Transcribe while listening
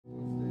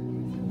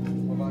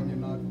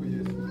natwe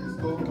Yesu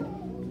Kristo.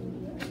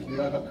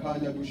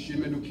 Akakanya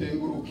dushime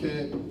dukenguruke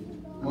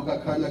mwaka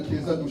kanya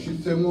keza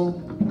dushitsemo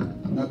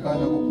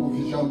nakanya gukuva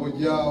ijambo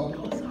ryawe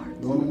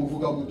none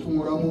umuvuga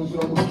gutumura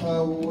muzura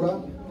mutabura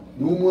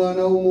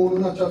n'umwana w'umuntu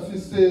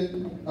ntacafise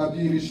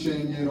abwira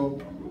ishengero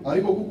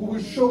ariko kuko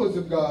ubushobozi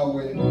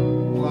bwawe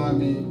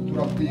mwami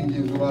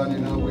turakwinginze ubane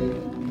nawe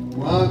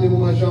mwami mu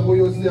majambo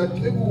yose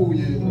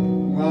yateguye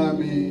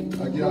mwami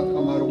agira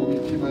akamaro mu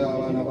mitima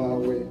y'abana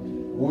bawe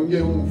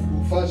wongere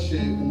umufashe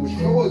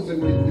umushoboze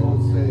muri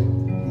byose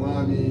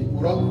mwami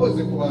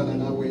urakoze kubana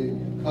nawe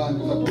kandi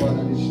uza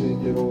kubana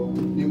n'ishengero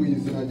ni mu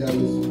izina rya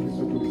Yesu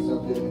Kristo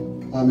tubisabye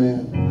amen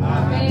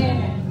amen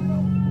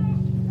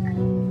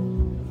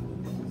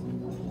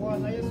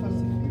Bwana Yesu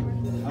asifiwe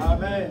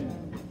amen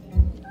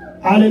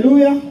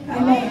haleluya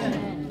amen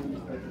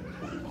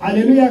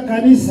haleluya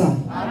kanisa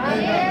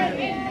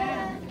amen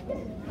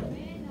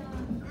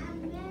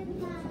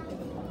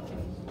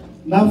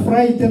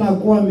nafurahi tena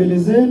kuwa mbele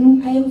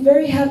zenu. I am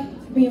very happy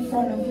to be in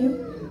front of you.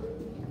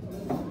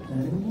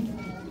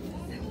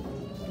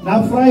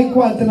 Nafurahi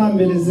kuwa tena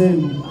mbele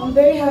zenu. I'm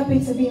very happy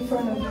to be in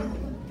front of you.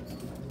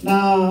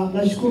 Na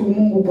nashukuru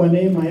Mungu kwa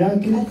neema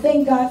yake. I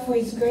thank God for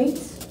His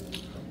grace.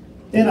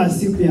 Tena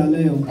siku ya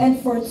leo. And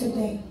for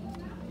today.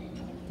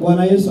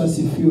 Bwana Yesu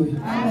asifiwe.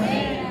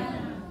 Amen.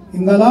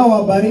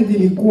 Ingawa baridi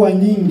ilikuwa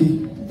nyingi.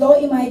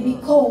 Though it might be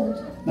cold.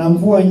 Na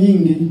mvua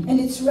nyingi. And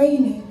it's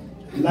raining.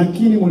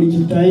 Lakini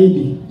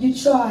mlijitahidi. You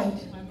tried.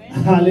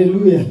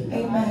 Haleluya.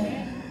 Amen.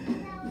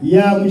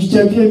 Ya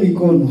mjichapie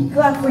mikono.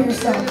 Clap for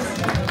yourselves.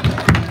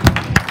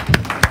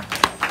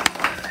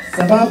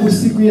 Sababu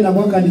siku hii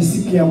inakuwa ni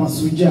siku ya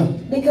masuja.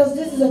 Because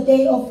this is a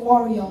day of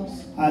warriors.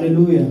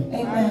 Haleluya.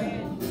 Amen.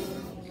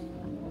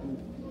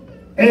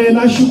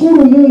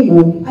 Nashukuru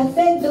Mungu. I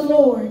thank the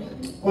Lord.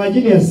 Kwa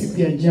ajili ya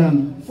siku ya jana.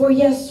 For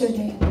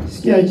yesterday.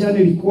 Siku ya jana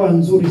ilikuwa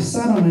nzuri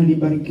sana na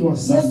nilibarikiwa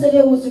sana.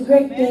 Yesterday was a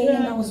great day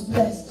and I was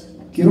blessed.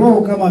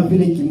 Kiroho kama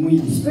vile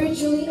kimwili.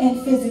 Spiritually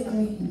and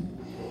physically.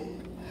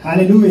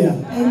 Haleluya.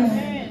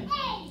 Amen.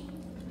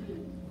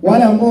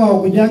 Wale ambao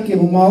hawakujake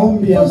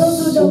maombi ya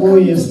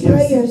asubuhi ya siku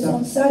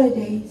on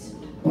Saturdays,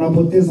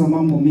 unapoteza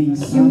mambo mengi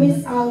sana. You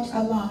miss out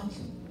a lot.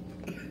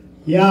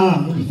 Ya,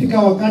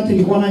 ikifika wakati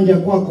ilikuwa nanja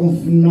kuwa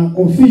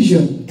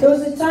confusion. There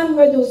was a time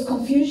where there was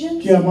confusion.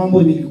 Kila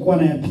mambo nilikuwa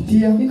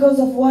nayapitia.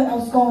 Because of what I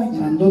was going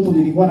through. Na ndoto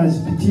nilikuwa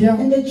nazipitia.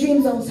 And the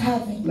dreams I was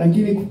having.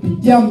 Lakini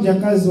kupitia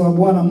mjakazi wa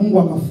Bwana Mungu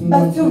akafungua.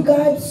 But through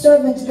God's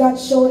servant, God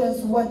showed us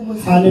what was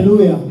happening.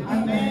 Hallelujah.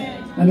 Amen.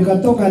 Na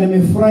nikatoka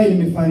nimefurahi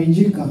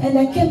nimefarijika. And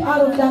I came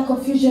out of that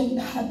confusion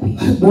happy.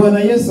 Bwana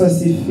Yesu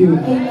asifiwe.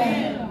 Amen.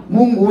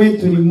 Mungu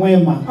wetu ni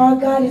mwema. Our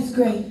God is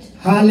great.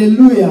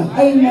 Hallelujah.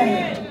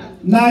 Amen.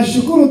 Na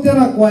shukuru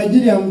tena kwa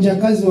ajili ya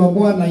mjakazi wa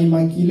Bwana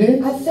Imakile.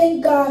 I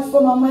thank God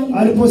for Mama Imakile.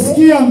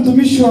 Aliposikia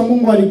mtumishi wa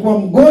Mungu alikuwa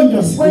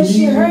mgonjwa siku When she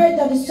nyingi, heard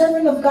that the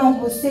servant of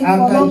God was sick for a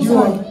long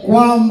akajua time,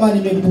 kwamba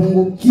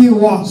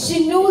nimepungukiwa. she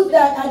knew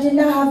that I did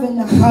not have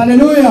enough.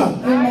 Hallelujah.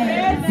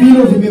 Amen.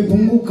 Vilo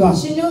vimepunguka.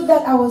 She knew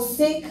that I was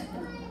sick.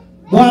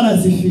 Bwana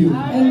asifiwe.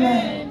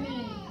 Amen.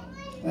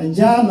 Na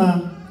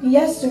jana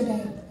Yesterday,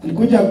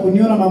 alikuja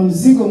kuniona na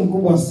mzigo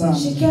mkubwa sana.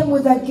 she came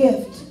with a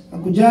gift.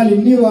 Hakujali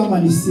niwe ama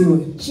nisiwe.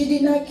 She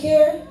did not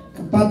care.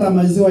 Kapata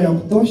maziwa ya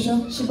kutosha.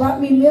 She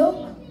brought me milk.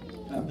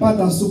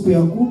 Kapata supu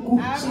ya kuku.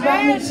 She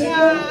brought me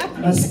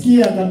chicken.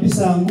 Nasikia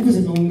kabisa nguvu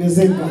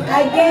zimeongezeka.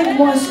 I gained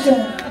more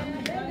strength.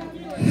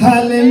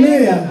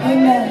 Hallelujah.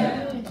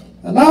 Amen.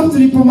 Alafu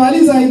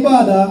tulipomaliza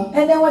ibada,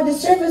 And then when the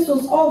service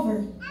was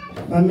over,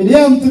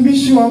 familia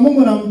mtumishi wa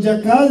Mungu na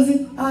mjakazi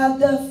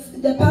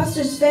the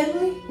pastor's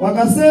family,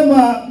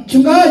 wakasema,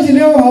 mchungaji,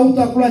 leo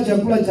hautakula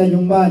chakula cha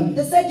nyumbani.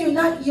 they said you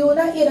will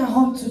not eat at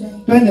home today.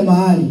 Twende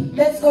mahali.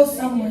 Let's go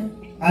somewhere.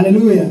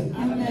 Hallelujah.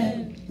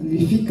 Amen.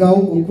 Nilifika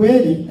huko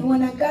kweli. And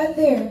when I got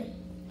there,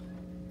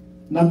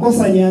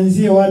 nakosa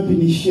nianzie wapi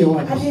nishie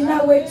wapi. I did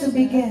not where to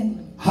begin.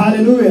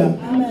 Hallelujah.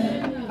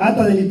 Amen.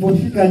 Hata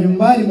nilipofika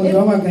nyumbani mke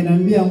wangu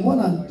akaniambia,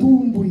 mbona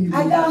tumbu hivi?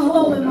 I got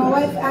home and my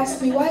wife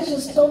asked me, why you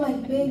stole my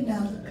bag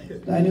now?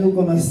 Tani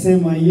huko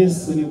nasema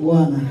Yesu ni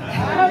Bwana.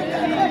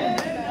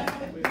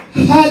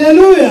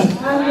 Hallelujah.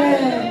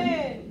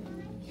 Amen.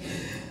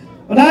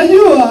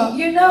 Unajua,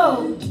 you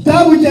know,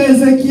 kitabu cha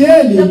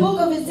Ezekieli, the book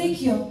of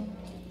Ezekiel,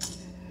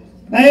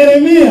 na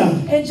Yeremia,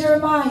 and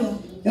Jeremiah,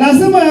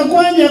 inasema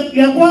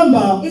ya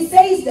kwamba it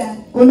says that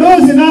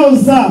kondoo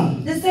zinaozaa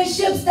they say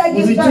ships that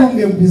give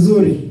uzichunge birth,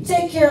 vizuri.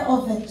 take care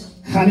of it.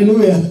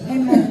 Hallelujah.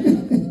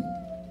 Amen.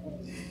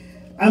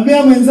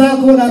 Ambia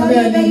mwenzako na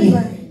ambia Tell your nini?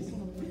 neighbor.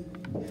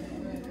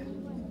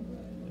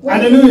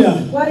 Hallelujah.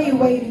 What are you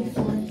waiting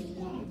for?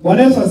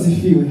 Bwana Yesu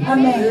asifiwe.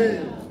 Amen.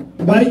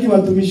 Bariki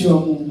watumishi wa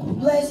Mungu.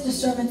 Bless the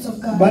servants of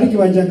God. Bariki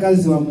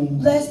wajakazi wa Mungu.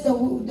 Bless the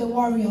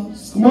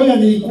warriors. Mmoja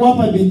nilikuwa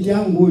hapa, binti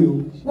yangu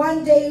huyu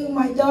One day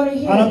my daughter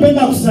here,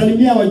 anapenda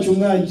kusalimia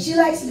wachungaji. she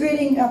likes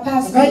greeting a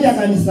pastor. Akaja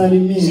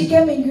akanisalimia. She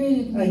came and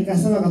greeted me.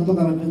 Nikasema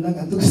katoka anapenda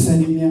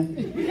kusalimia.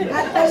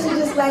 I thought she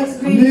just likes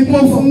greeting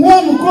people.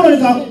 Nilipofungua mkono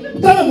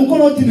nikakutana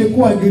mkono wote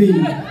imekuwa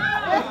green.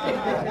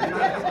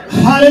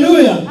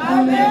 Hallelujah.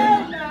 Amen.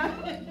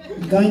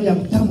 nikaanza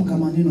kutamka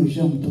maneno juu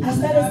ya mtoto. I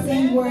started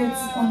saying words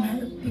on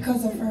her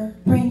because of her,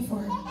 praying for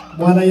her.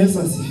 Bwana Yesu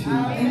asifiwe.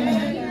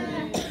 Amen.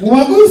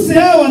 Mwaguse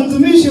hao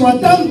watumishi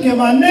watamke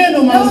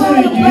maneno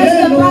mazuri juu Bless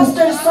the yenu.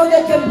 pastors so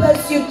they can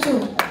bless you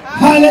too.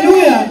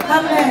 Hallelujah.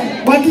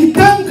 Amen.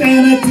 Wakitamka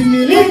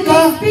yanatimilika.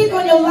 When you speak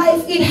on your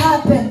life, it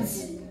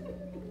happens.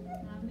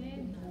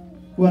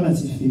 Bwana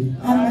asifiwe.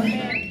 Amen.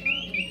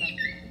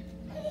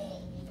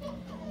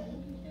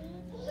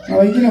 Na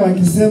wengine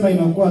wakisema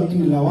inakuwa tu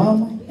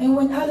lawama. And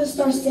when others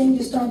start saying,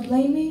 you start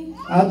blaming.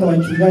 Hata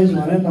wachungaji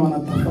wanaenda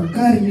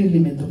wanatafakari nini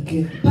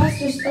limetokea.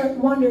 Pastors start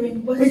wondering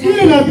what's Wiki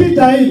happening.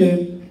 iliyopita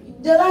ile,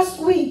 The last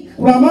week,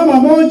 kuna mama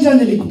moja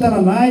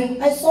nilikutana naye.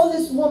 I saw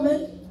this woman.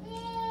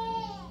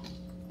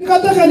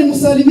 Nikataka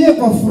nimsalimie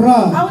kwa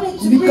furaha.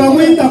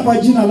 Nikamwita kwa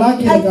jina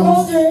lake. I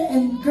called her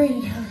and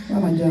greeted her.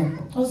 Mama jambo.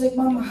 I was like,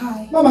 Mama,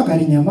 hi. Mama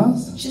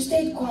kalinyamaza. She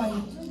stayed quiet.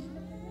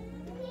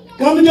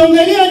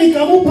 Kamjongelea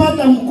nikamupa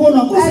hata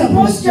mkono akosa I pushed her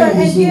kumsikia and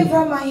vizuri. gave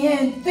her my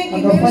hand,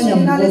 thinking maybe she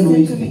did not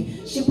listen to me.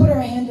 She put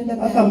her hand in the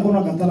Hata bag. mkono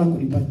akatala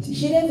kulipatia.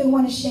 She didn't even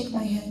want to shake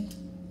my hand.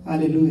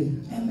 Hallelujah.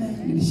 Amen.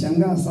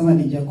 Nilishangaa sana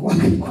nijakuwa.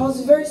 I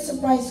was very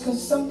surprised because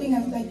something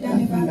like that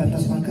never happened to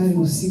me. Nikatafakari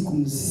usiku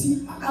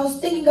mzima. I was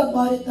thinking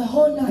about it the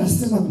whole night.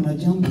 Kasema kuna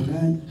jambo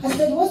gani? I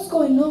said, what's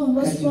going on?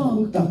 What's wrong?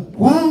 Kalikuta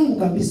kwangu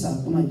kabisa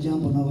kuna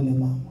jambo na ule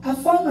mama. I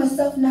found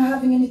myself not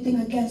having anything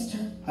against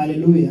her.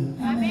 Hallelujah.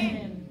 Amen.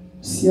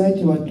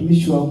 Siache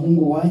watumishi wa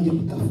Mungu waje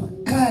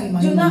kutafakari Do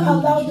maneno. not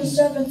allow the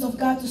servants of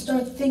God to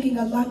start thinking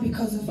a lot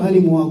because of bali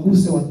you.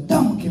 muwaguse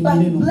watamke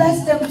maneno. But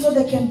bless them so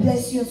they can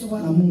bless you as Na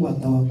well. Mungu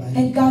atawabariki.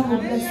 And God will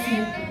bless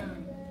you.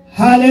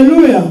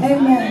 Hallelujah.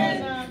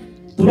 Amen.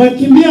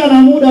 Tunakimbia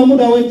na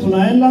muda wetu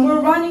naenda.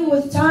 We're running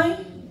with time.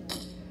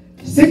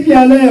 Siku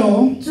ya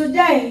leo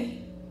Today,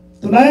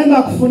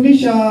 tunaenda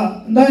kufundisha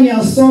ndani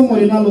ya somo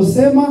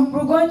linalosema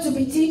we're going to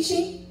be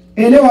teaching,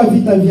 elewa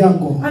vita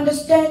vyako.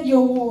 understand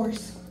your wars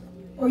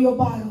or your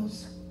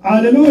battles.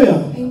 Hallelujah.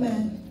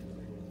 Amen.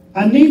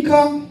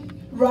 Andika,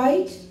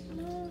 Right?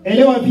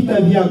 elewa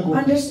vita vyako.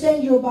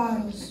 Understand your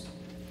battles.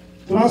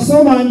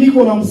 Tunasoma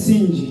andiko la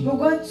msingi. We're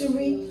going to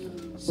read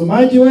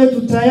Somaji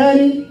wetu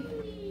tayari.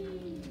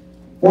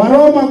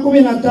 Waroma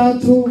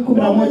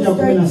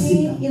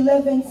 13:11-16.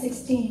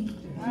 11:16.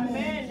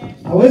 Amen.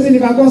 Hawezi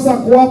nikakosa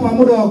kuwapa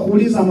muda wa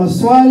kuuliza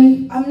maswali.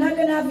 I'm not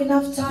going to have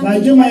enough time. Na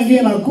juma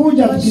ingine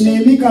nakuja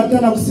tukineemika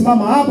tena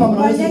kusimama hapa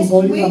mnaweza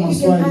kuuliza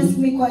maswali ask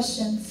me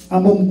questions.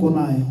 ambayo mko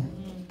nayo.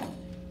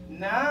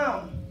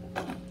 Naam.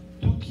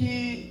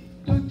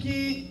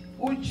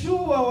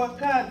 Ujua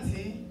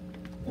wakati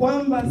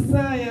kwamba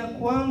saa ya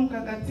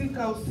kuamka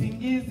katika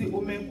usingizi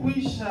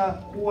umekwisha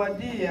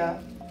kuwadia,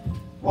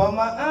 kwa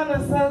maana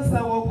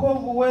sasa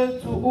wokovu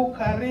wetu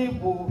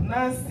ukaribu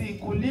nasi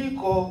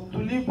kuliko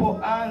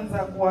tulipoanza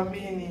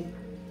kuamini.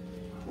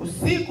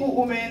 Usiku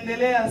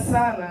umeendelea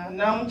sana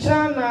na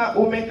mchana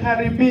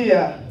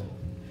umekaribia.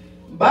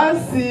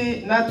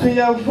 Basi na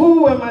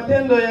tuyavue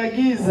matendo ya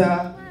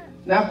giza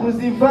na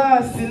kuzivaa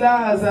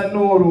silaha za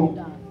nuru.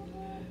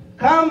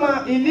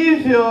 Kama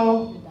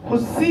ilivyo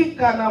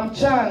husika na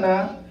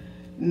mchana,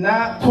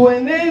 na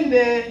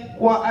tuenende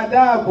kwa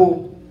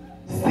adabu,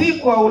 si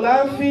kwa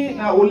ulafi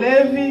na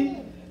ulevi,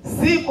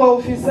 si kwa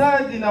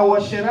ufisadi na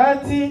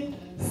uasherati,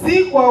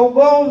 si kwa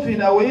ugomvi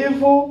na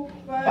wivu.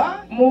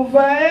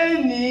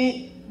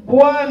 Muvaeni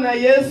Bwana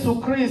Yesu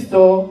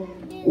Kristo.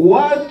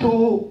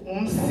 Watu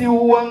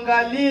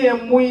msiuangalie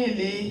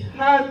mwili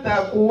hata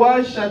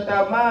kuwasha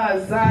tamaa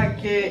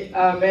zake.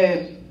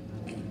 Amen.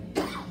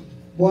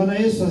 Bwana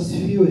Yesu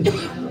asifiwe.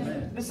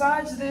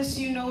 Besides this,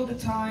 you know the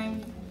time,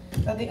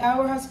 that the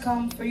hour has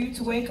come for you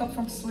to wake up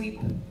from sleep.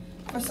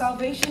 For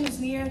salvation is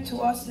nearer to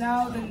us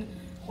now than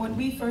when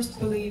we first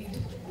believed.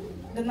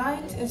 The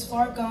night is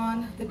far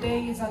gone, the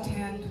day is at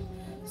hand.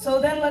 So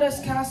then let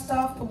us cast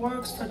off the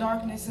works for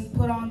darkness and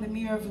put on the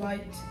mirror of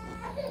light.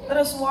 Let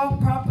us walk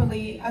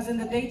properly as in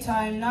the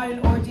daytime, not in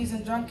orgies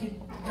and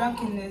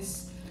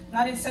drunkenness,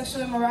 not in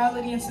sexual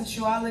immorality and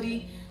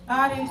sensuality,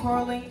 not in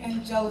quarreling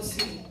and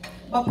jealousy,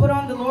 but put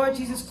on the Lord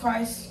Jesus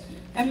Christ,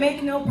 and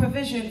make no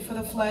provision for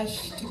the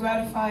flesh to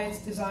gratify its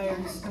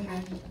desires.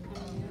 Amen.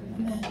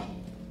 Amen.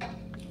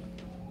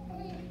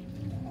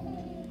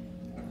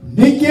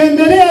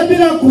 Nikiendelea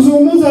bila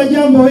kuzungumza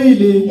jambo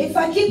hili, If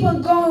I keep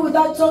on going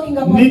without talking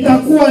about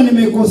nitakuwa this,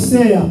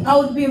 nimekosea. I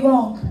would be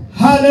wrong.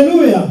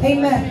 Hallelujah.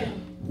 Amen.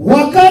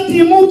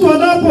 Wakati mtu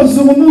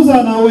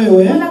anapozungumza na wewe,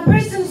 When a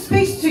person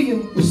speaks to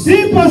you,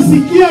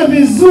 usiposikia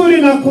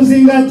vizuri na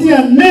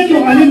kuzingatia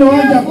neno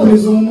aliloanza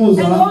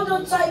kulizungumza, and hold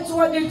on tight to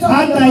what they're talking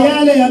hata about.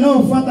 yale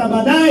yanayofuata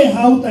baadaye Even if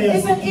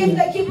hautayasikia.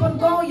 they keep on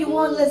going, you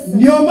won't listen.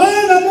 Ndio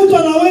maana mtu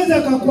anaweza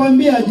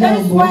akakwambia That is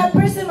jambo why a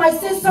person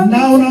might say na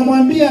something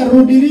unamwambia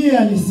rudilia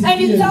and you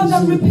nisikie tell them,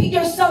 vizuri. repeat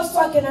yourself so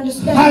I can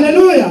understand.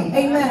 Haleluya.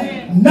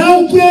 Amen. Na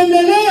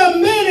ukiendelea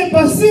mbele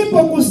pasipo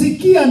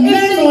kusikia If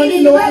neno they let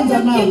aliloanza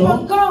them keep nalo,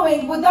 on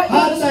going without you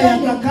hata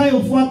understanding,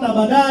 yatakayofuata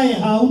baadaye you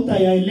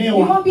hautayaelewa.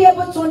 won't be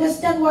able to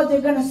understand what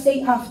they're going to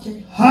say after.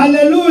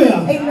 Haleluya.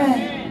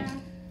 Amen.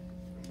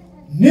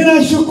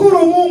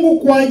 Ninashukuru Mungu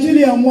kwa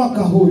ajili ya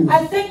mwaka huu.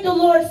 I thank the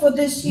Lord for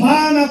this year.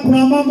 Maana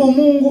kuna mambo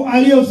Mungu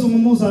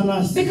aliyozungumza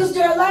nasi. Because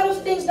there are a lot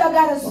of things that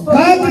God has spoken.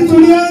 Wakati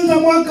tulianza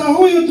mwaka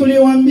huu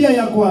tuliwaambia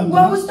ya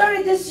kwamba When we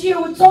started this year,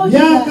 we told you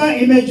miaka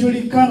that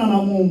imejulikana na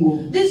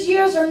Mungu. these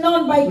years are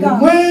known by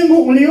God.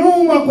 Ulimwengu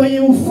uliumbwa kwenye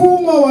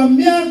mfumo wa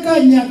miaka,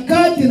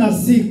 nyakati na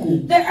siku.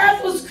 The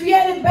earth was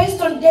created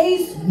based on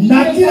days,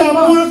 Na years, kila and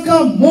months.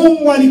 mwaka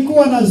Mungu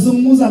alikuwa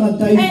anazungumza na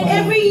taifa. And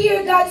every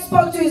year God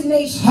spoke to his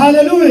nation.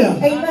 Haleluya.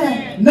 Amen.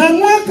 Na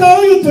mwaka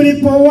huu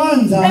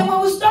tulipoanza, And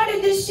when we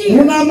started this year,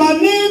 kuna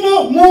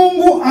maneno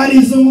Mungu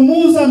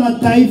alizungumza na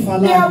taifa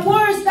there are lake.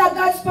 words that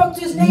God spoke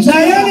to his nation.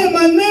 Na yale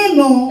about.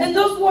 maneno And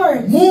those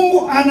words,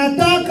 Mungu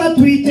anataka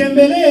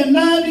tuitembelee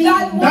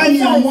ndani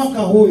ya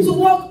mwaka God huu. wants us to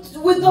walk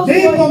with those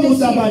Ndipo words this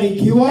year.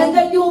 mutabarikiwa And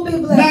then you will be na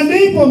blessed.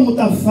 ndipo And that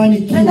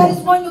mutafanikiwa. is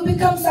when you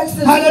become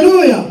successful.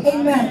 Haleluya.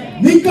 Amen.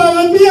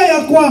 Nikawaambia ya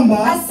I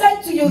kwamba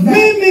said to you that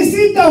mimi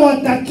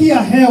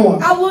sitawatakia hewa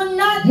I will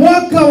not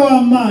mwaka wa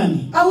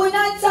amani,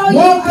 tell you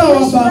Mwaka I wa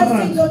wish baraka.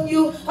 blessings on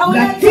you. I will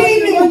not tell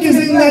lakini you what to bless.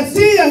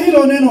 mkizingatia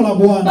hilo neno la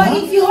Bwana,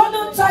 But if you hold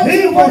on tight to the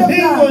hivyo word of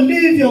hivyo God,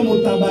 ndivyo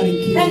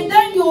mutabarikiwa. and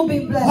then you will be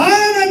blessed.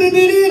 Maana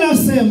Biblia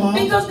inasema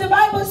Because the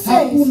Bible says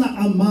hakuna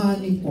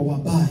amani kwa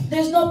wabaya.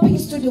 there's no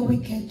peace to the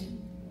wicked.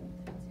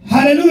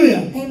 Haleluya.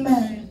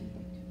 Amen.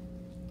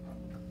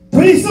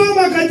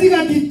 Tulisoma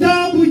katika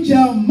kitabu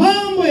cha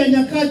Mambo ya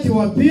Nyakati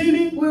wa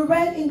Pili, We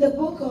read in the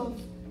book of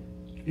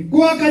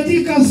ilikuwa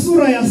katika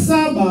sura ya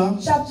 7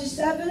 chapter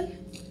 7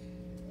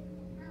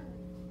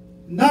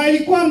 na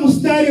ilikuwa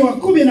mstari wa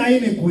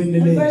 14 and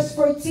kuendelea. verse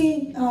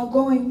 14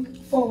 going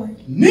forward.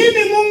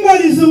 Nini Mungu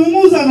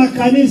alizungumza na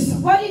kanisa?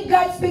 What did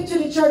God speak to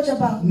the church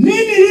about?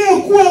 Nini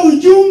iliyokuwa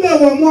ujumbe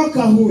wa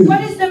mwaka huu?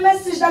 What is the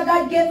message that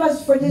God gave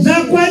us for this Na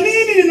year? kwa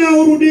nini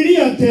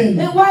ninaurudilia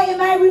tena? And why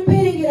am I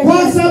repeating it Kwa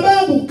again?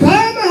 sababu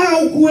kama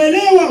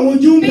haukuelewa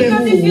ujumbe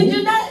Because if you huu,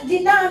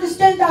 did not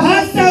understand that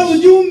hata message,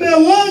 ujumbe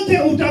wote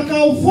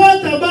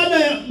utakaofuata baada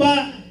ya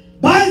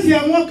baadhi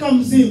ya mwaka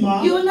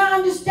mzima you will not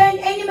understand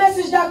any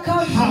message that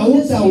comes from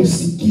this year.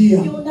 hautausikia.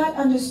 You will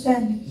not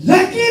understand it.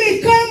 Lakini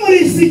kama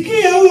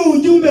ulisikia huo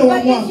ujumbe wa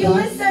But if you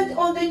mwaka, listened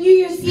on the New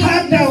Year's Eve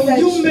hata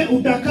ujumbe message,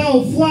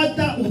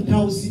 utakaofuata and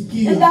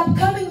utausikia. the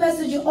upcoming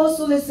message you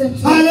also listen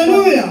to.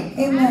 Hallelujah.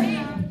 Amen.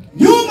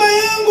 Nyuma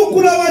yangu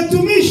kuna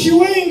watumishi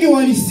wengi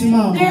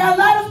walisimama, There are a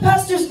lot of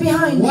pastors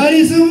behind me.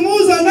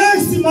 walizungumza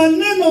nasi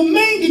maneno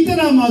mengi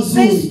tena They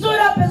mazuri. stood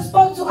up and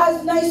spoke to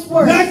us nice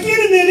words.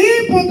 Lakini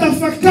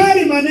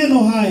nilipotafakari maneno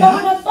But when haya,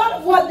 I thought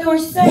of what they were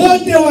saying,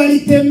 wote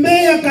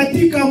walitembea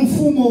katika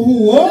mfumo they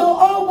huo were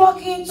all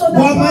walking into the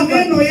wa proverb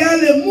maneno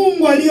yale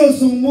Mungu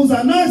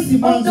aliyozungumza nasi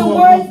of mwanzo the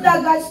wa words mwaka.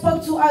 that God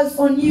spoke to us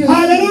on New Year's.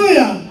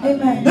 Haleluya.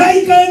 Amen. Na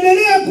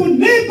ikaendelea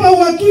kunipa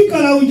uhakika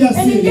na And He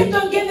ujasiri kept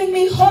on giving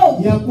me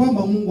hope ya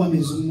kwamba Mungu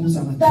amezungumza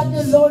na that the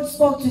kanisa. Lord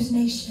spoke to His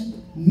nation.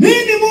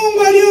 Nini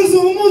Mungu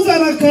aliyozungumza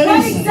na What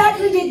kanisa?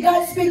 exactly did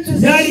God speak to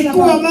His nation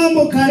Yalikuwa about?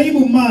 mambo karibu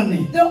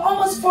 8. There are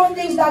almost 4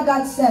 things that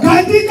God said.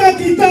 Katika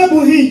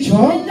kitabu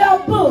hicho, In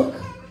that book,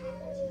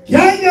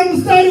 kianza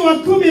mstari wa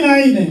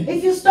 14,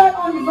 if you start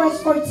on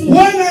verse 14,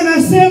 Bwana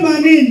anasema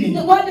nini?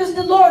 what does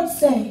the Lord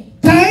say?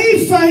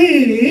 Taifa He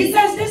hili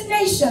says, this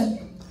nation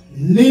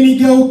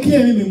linigeukie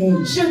mimi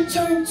Mungu. should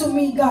turn to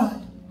me, God.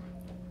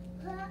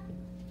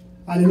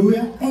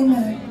 Haleluya.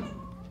 Amen.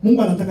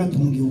 Mungu anataka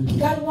tumgeukie.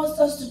 God wants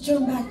us to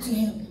turn back to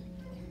Him.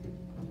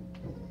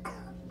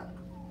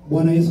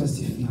 Bwana Yesu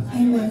asifiwe.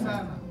 Amen.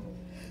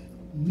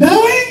 Na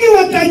wengi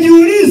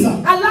watajiuliza,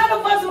 A lot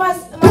of us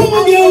must ask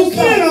tumgeukie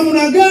ourselves,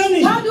 namna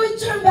gani? how do we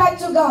turn back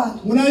to God?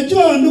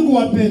 Unajua ndugu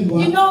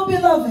wapendwa, You know,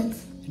 beloved,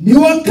 ni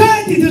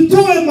wakati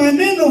tutoe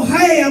maneno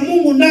haya ya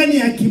Mungu ndani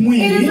ya it is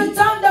kimwili. a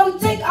time that we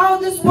take out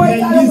these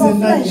words out of Yaingize our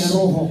ndani flesh ya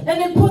roho.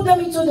 and then put them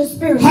into the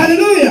spirit.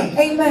 Haleluya.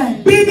 Amen.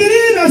 Biblia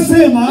The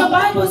inasema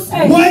Bible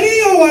says,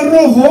 walio wa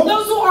roho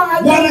those who are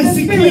of the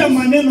wanasikia spirit,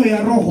 maneno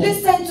ya roho.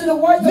 listen to the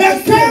words of Na the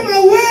spirit. kama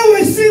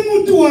wewe si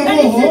mtu wa And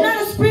if you're roho,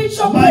 not a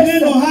spiritual maneno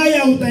person,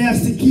 haya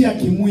utayasikia you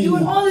kimwili.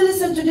 will only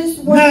listen to this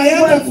Na words in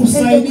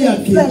hayatakusaidia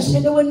the flesh, kitu.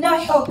 and it will not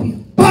help you.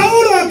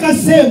 Paulo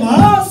akasema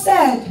Paul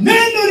said,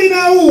 neno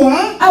linaua,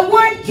 a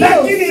word kills,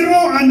 lakini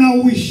roho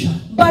anauisha.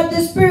 but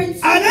the spirit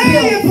heals.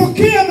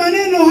 Anayepokea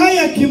maneno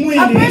haya A kimwili,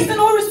 person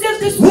who receives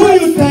this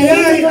word huyu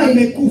tayari physically,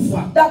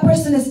 amekufa. that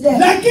person is dead.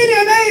 Lakini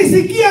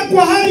anayesikia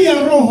kwa hali ya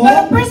roho, But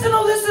a person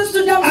who listens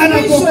to them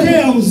anapokea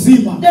spiritually,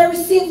 uzima. they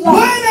receive life.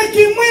 Maana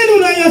kimwili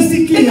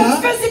unayasikia,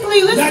 Because physically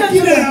you listen to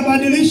lakini them,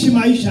 hayabadilishi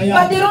maisha but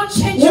yako. they don't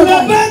change your life.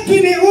 Unabaki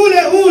ni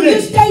ule You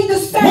ule. stay the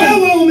same.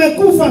 Wewe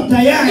umekufa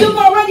tayari. You've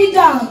already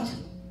died.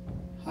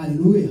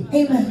 Haleluya.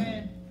 Amen.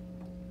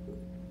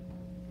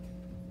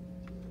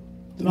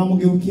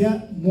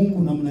 Tunamgeukia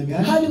Mungu namna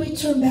gani? How do we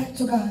turn back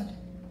to God?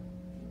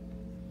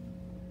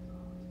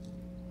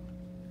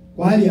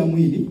 Kwa hali ya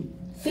mwili,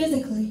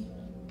 Physically,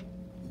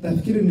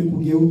 utafikiri ni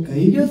kugeuka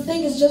hivi. you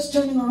think it's just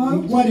turning around.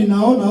 Nilikuwa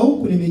ninaona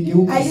huku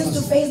nimegeuka I used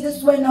to sasa. face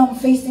this way, now I'm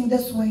facing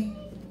this way.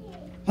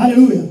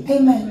 Haleluya.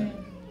 Amen.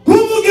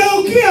 Kumgeukia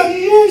Kumgeukia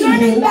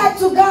Turning Mungu back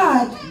to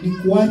God ni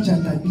kuacha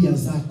tabia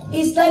zako.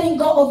 is letting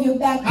go of your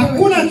bad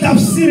Hakuna character.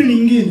 tafsiri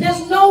lingine.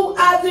 There's no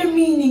other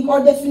meaning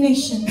or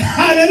definition.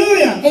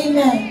 Haleluya.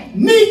 Amen.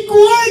 Ni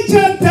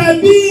kuacha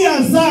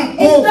tabia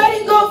zako It's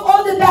letting go of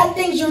all the bad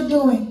things you're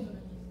doing,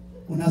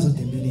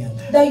 unazotembelea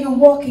ndani. that you're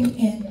walking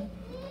in.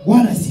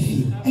 Bwana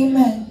sifiwe.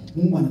 Amen.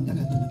 Mungu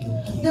anataka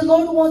tumgeukie. The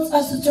Lord wants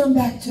us to turn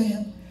back to Him.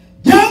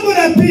 Jambo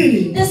la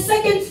pili, The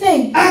second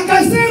thing,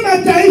 akasema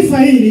taifa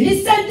hili He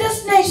said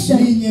this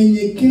nation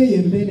linyenyekee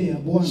mbele ya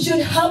Bwana.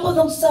 should humble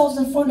themselves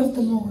in front of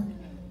the Lord.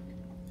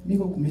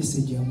 Niko ku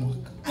message ya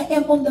mwaka. I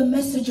am on the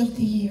message of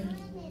the year.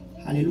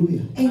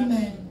 Haleluya.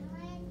 Amen.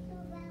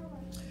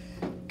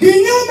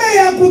 Kinyume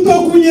ya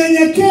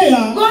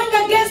kutokunyenyekea Going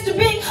against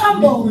being ni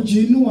humble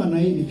kujinua na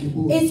hili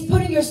kiburi. is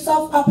putting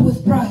yourself up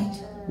with pride.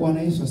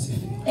 Bwana Yesu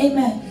asifiwe.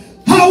 Amen.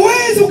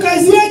 Hawezi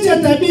ukaziacha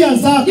tabia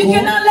zako You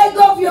cannot let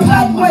go of your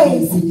bad kama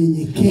ways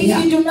hukunyenyekea.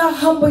 if you do not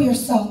humble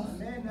yourself.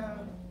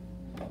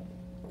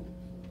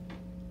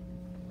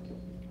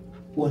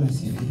 Bwana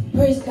asifiwe.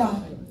 Praise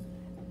God.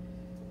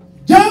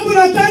 Jambo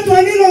la tatu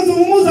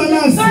alilozungumza The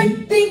nasi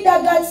third thing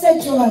that God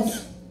said to us,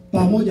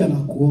 pamoja na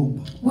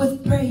kuomba.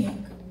 with praying.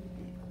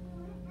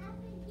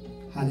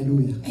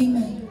 Haleluya.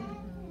 Amen.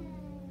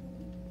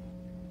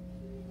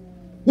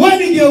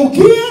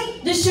 Wanigeukie,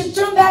 They should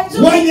turn back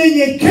to me.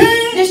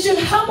 wanyenyekee They should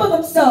humble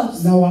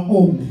themselves. na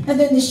waombe. And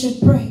then they should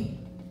pray.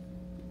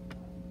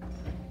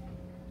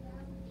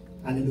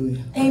 Haleluya.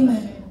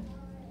 Amen.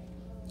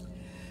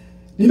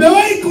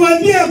 Nimewahi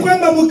kuambia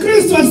kwamba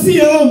Mkristo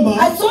asiyeomba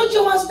I told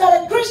you once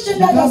that a Christian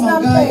ni that does kama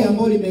not gari pray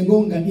ambalo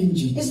limegonga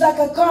engine. is like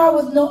a car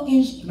with no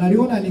engine.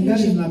 Naliona ni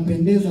gari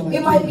linapendeza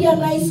It might be a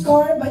nice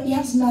car, but it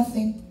has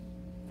nothing.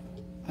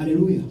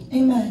 Haleluya.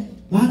 Amen.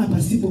 Maana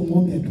pasipo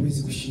maombi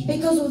hatuwezi kushinda.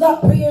 Because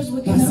without prayers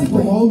we cannot Pasipo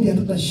pray. maombi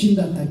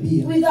hatutashinda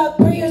tabia. Without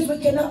prayers we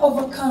cannot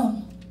overcome.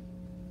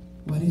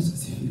 Bwana Yesu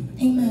asifiwe.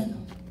 Amen.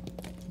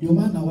 Ndio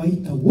maana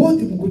waita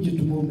wote mkuje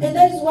tumuombe. And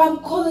that is why I'm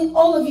calling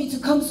all of you to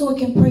come so we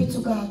can pray to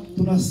God.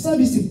 Tuna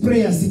service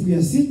prayer siku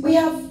ya siku. We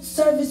have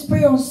service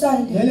prayer on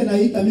Saturday. Yale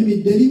naita mimi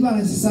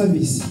deliverance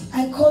service.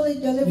 I call it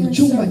Ni deliverance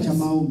chumba cha service.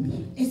 maombi.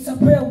 It's a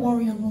prayer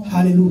warrior room.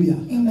 Haleluya.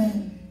 Amen.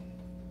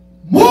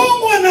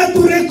 Mungu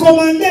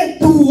anaturekomande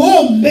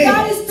tuombe.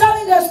 God is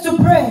telling us to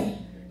pray.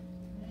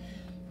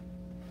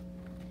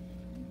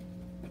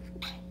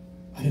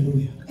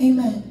 Haleluya.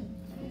 Amen.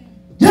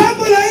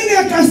 Jambo la nne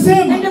And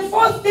akasema, the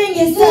fourth thing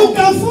is that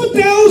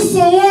utafute uso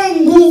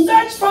wangu.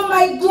 search for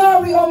my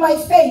glory on my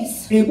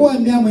face. Hebu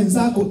ambia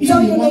mwenzako hii Tell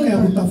ni your mwaka ya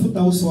neighbor.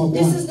 kutafuta uso wa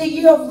This Bwana. is the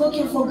year of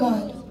looking for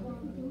God.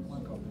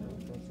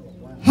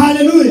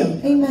 Haleluya.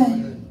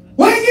 Amen.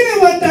 Wengine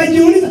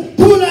watajiuliza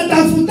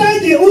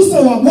tunatafutaje uso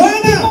wa People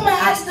Bwana?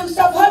 might ask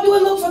themselves, how do we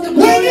look for the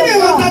glory Wengine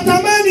of God?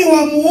 watatamani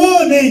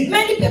wamuone.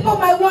 Many people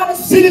might want to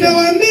Si see Him.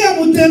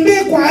 nimewaambia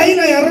mtembee kwa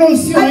aina ya roho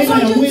sio I aina ya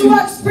told you to mwili.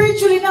 walk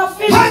spiritually, not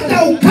Hata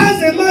physically.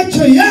 ukaze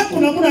macho yako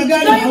namna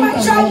gani Though you might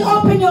try to hautamuona.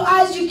 open your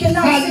eyes, you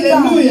cannot see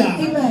God. Haleluya.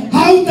 Amen.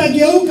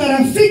 Hautageuka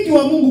rafiki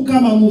wa Mungu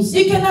kama Musa.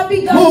 You cannot be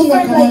God's Mungu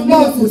friend like akamwambia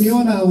Moses.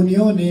 kuniona au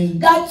unione,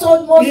 God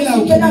told Moses, ila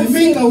you cannot see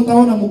ukiniimika me.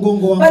 utaona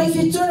mgongo But if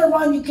wangu. you turn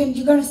around,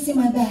 you're going to see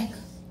my back.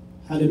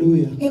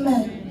 Haleluya.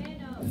 Amen.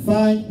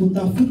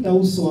 Kutafuta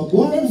uso wa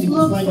Bwana Let's ni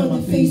look kufanya for the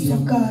mapenzi face ya of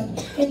Mungu.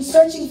 God. And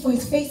searching for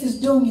His face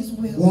is doing His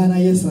will. Bwana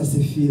Yesu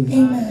asifiwe.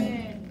 Amen.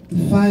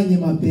 Tufanye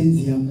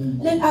mapenzi ya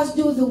Mungu. Let us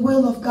do the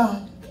will of God.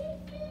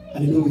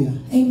 Haleluya.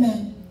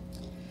 Amen.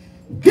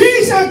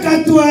 Kisha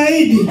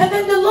akatuahidi, And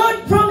then the Lord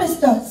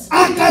promised us.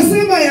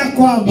 akasema ya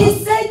kwamba He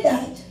said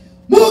that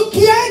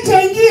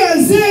mkiacha njia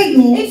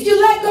zenu, if you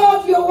let go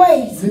of your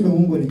ways, mimi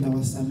Mungu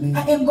nitawasamehe.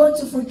 I am going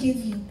to forgive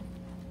you.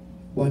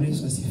 Bwana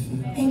Yesu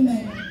asifiwe. Amen.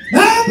 Na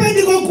hapa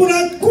ndiko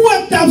kunakuwa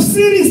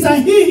tafsiri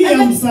sahihi ya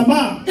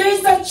msamaha. There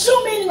is a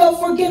true meaning of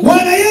forgiveness.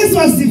 Bwana Yesu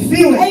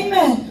asifiwe.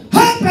 Amen.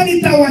 Hapa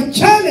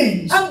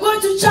nitawachallenge. I'm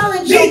going to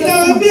challenge you this morning.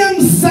 Nitawaambia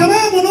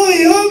msamaha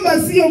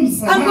mnaoiomba sio I'm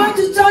msamaha.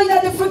 going to tell you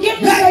that the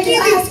forgiveness that you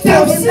Lakini ask for is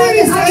not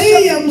tafsiri the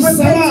sahihi ya action of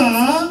repentance.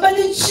 msamaha But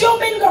the true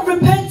meaning of ni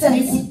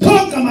repentance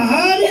kutoka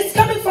mahali is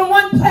coming from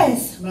one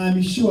place na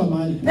hamishiwa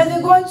mahali. and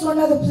then going to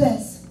another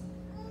place.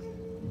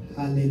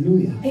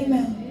 Haleluya.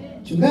 Amen.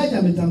 Mchungaji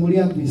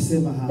ametangulia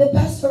kuisema The hapa.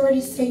 pastor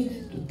already stated.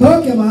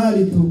 Tutoke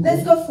mahali tu.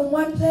 Let's go from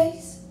one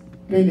place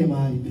Twende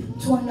mahali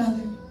tu. to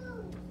another.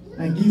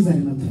 Na giza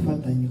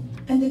linatufuata nyuma.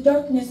 And the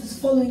darkness is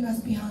following us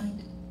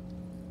behind.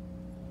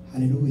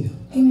 Haleluya.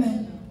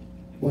 Amen.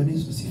 Bwana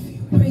Yesu asifiwe.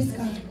 Praise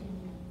God.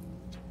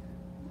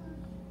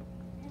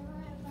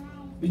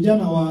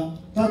 Vijana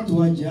watatu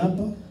waje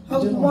hapa. I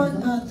would Vijana want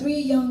watatu.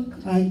 3 young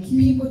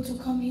Aki people to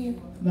come here.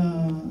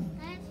 na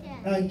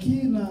Aki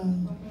na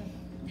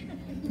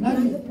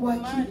nani?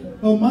 Waki,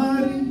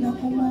 Omari. na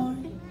Omar.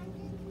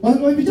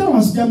 Wa vijana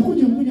wasija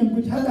mkuje.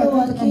 Hata Hello,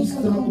 hata kama Aki,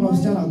 msichana kuna Omari.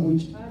 msichana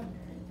akuje.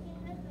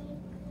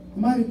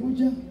 Omari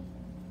kuja.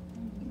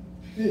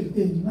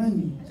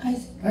 Nani?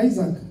 Isaac.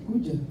 Isaac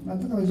kuja.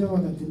 Nataka vijana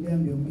watatembea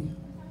mbio mbio.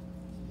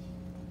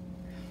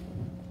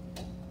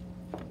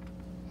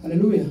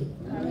 Haleluya.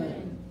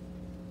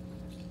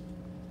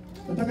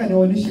 Nataka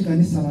niwaonyeshe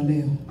kanisa la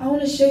leo. I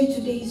want to show you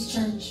today's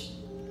church.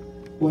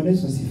 Bwana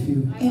Yesu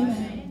asifiwe. Amen.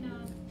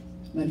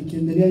 Na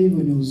nikiendelea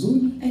hivyo ni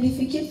huzuni. And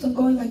if it keeps on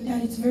going like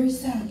that, it's very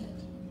sad.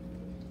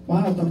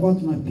 Maana tutakuwa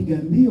tunapiga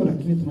mbio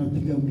lakini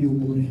tunapiga mbio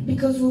bure.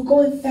 Because we're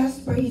going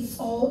fast, but it's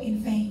all in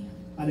vain.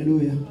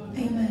 Haleluya.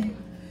 Amen.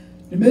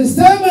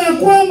 Nimesema ya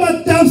kwamba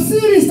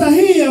tafsiri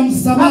sahihi ya I've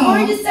msamaha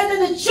already said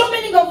that the true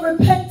meaning of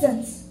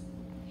repentance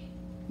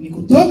ni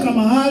kutoka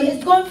mahali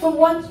is going from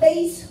one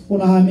place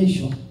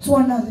unahamishwa. to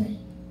another.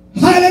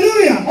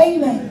 Haleluya.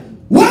 Amen.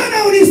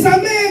 Bwana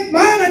unisamehe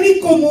maana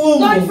niko muongo.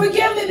 God,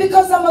 forgive me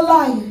because I'm a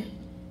liar.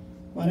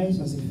 Bwana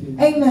Yesu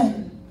asifiwe. Amen.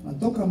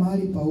 Natoka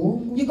mahali pa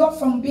uongo You go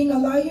from being a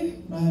liar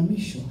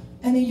nahamishwa.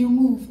 and then you're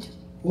moved.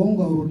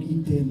 Uongo haurudi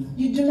tena.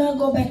 You do not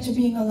go back to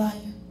being a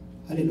liar.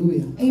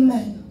 Haleluya.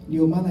 Amen.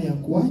 Ndio maana ya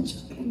kuacha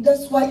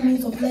That's what it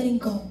means of letting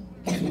go.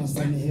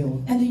 tunasamehewa.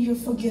 And then you're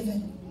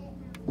forgiven.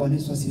 Bwana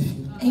Yesu asifiwe.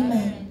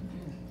 Amen.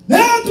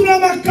 Leo tuna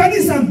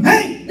makanisa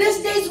mengi.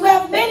 These days we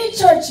have many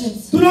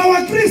churches. Tuna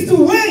Wakristo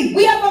wengi.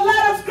 We have a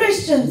lot of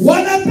Christians.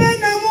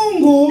 Wanapenda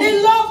Mungu. They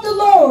love the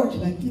Lord,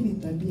 Lakini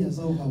tabia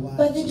zao but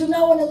they hawaachi. do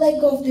not want to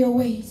let go of their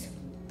ways.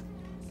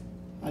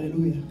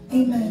 Haleluya.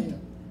 Amen.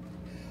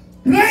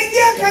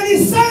 Tunaingia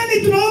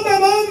kanisani tunaomba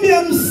maombi ya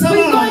We go in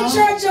msamaha.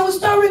 church and we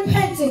start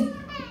repenting.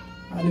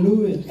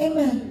 Haleluya.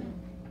 Amen.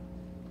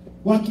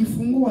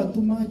 Wakifungua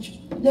tu macho,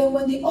 Then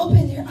when they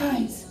open their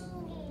eyes,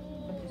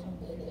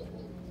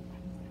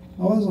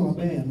 mawazo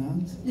mabaya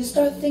yanaanza. they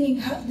start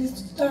thinking, they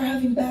start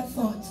having bad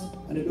thoughts.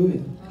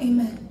 Haleluya.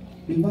 Amen.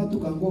 Livaa tu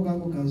kanguo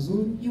kako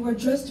kazuri. You were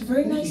dressed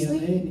very nicely.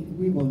 Yaani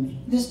kuiboni.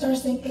 They start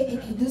saying, hey,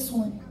 this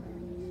one.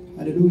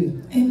 Haleluya.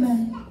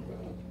 Amen.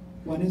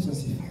 Bwana Yesu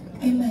asifiwe.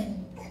 Amen.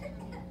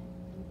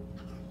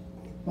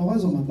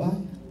 Mawazo mabaya.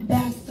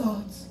 Bad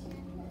thoughts.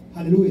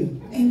 Haleluya.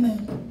 Amen.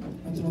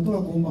 Na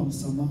tunatoka kuomba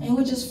msamaha. And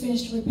we just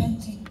finished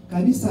repenting.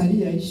 Kanisa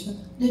haliyaisha.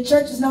 The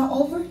church is not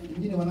over.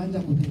 Wengine wanaanza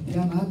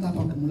kuteteana hata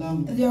hapa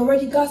kumlango. They're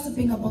already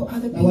gossiping about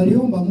other Na people.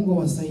 waliomba Mungu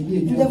awasaidie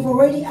And they've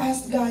already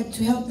asked God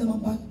to help them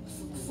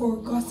for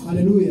gossip.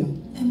 Haleluya.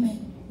 Amen.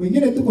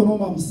 Wengine tuko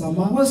naomba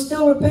msamaha. We're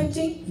still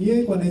repenting.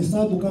 Yeye kwa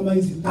hesabu kama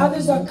hizi.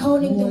 Others are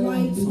counting the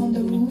lights on the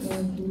roof.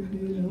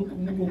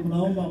 Mungu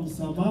mnaomba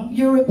msamaha.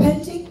 You're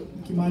repenting.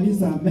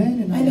 Kimaliza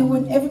amen na And then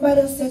when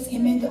everybody else says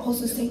amen, they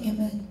also say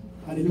amen.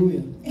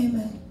 Haleluya.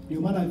 Amen.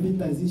 Ndio maana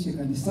vita zishe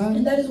kanisani.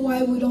 And that is why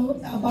our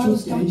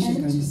battles don't Chuki end.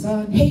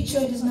 kanisani.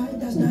 Hatred does not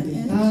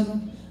end. Kutetana,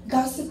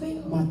 Gossiping,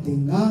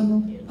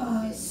 matengano.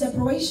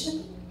 separation.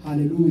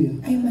 Haleluya.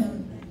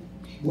 Amen.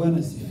 Bwana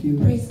asifiwe.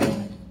 Praise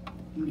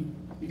God.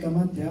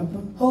 Nikamate hapa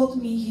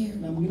Hold me here.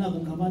 na mwingine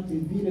akukamate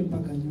vile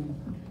mpaka nyuma.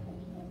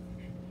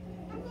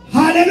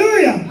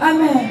 Haleluya.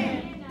 Amen.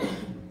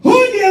 Huyu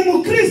ndiye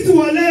Mkristo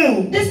wa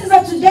leo. This is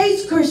a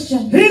today's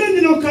Christian. Hili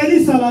ndilo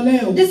kanisa la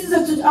leo. This is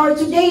our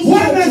today's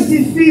Bwana church.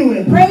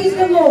 asifiwe. Praise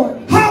the Lord.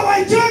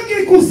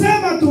 Hawachoki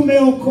kusema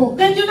tumeokoka.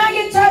 Then do not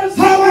get tired of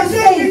saying we're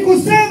Hawachoki saved.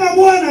 kusema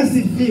Bwana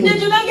asifiwe. Then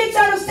do not get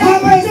tired of saying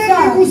praise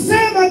Hawachoki God.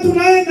 kusema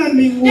tunaenda Then do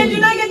mbinguni.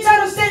 not get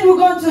tired of saying we're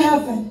going to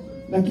heaven.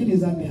 Lakini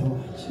dhambi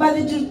hawaachi.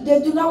 But they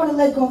do not want to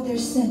let go of their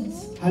sins.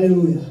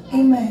 Haleluya.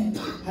 Amen.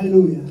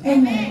 Haleluya.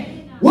 Amen.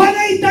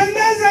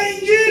 Wanaitangaza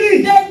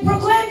injili. They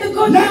proclaim the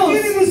good Lakini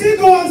news.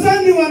 mzigo wa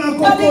dhambi But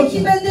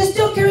wanakokota. they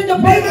still carry the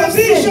Ni burden of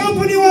sin.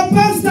 mabishop ni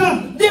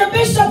wapasta. They're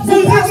bishops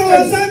and Mzigo wa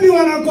pastors. dhambi But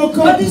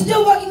wanakokota. they're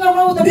still walking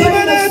around with the Ni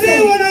burden of manabii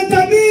sin.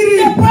 wanatabiri.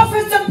 They're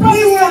prophets and Ni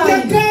prophesying.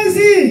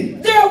 wajakazi.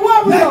 They're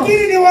warriors.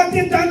 Lakini ni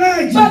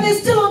watetanaji. But they're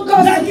still on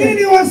Lakini gossip.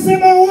 ni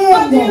wasema But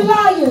uongo. they're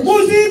liars.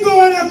 Mzigo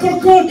They're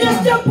wanakokota.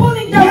 still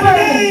pulling their burden.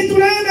 Wanadai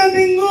tunaenda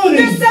mbinguni.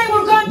 They're saying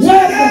we're going to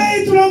heaven.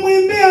 Wanadai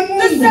tunamwimbia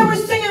They say Mungu.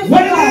 we're singing for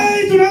God.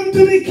 Wanadai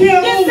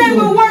tunamtumikia They say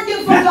we're Mungu. working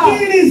for God.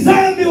 Lakini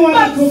dhambi But sin,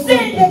 wanakokota.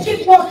 they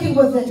keep walking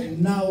with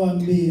it.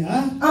 Nawaambia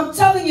I'm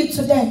telling you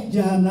today,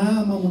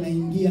 jehanamu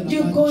mnaingia na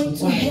you're going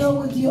to macho hell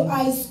wazi. with your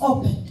eyes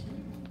open.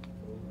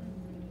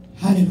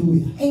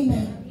 Haleluya.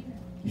 Amen.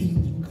 Hili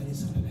ndilo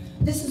kanisa la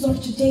leo. This is our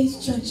today's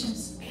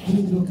churches.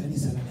 Hili ndilo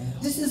kanisa la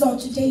leo. This is our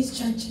today's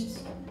churches.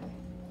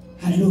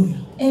 Haleluya.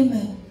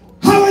 Amen.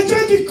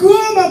 Hawachoki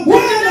kuomba We do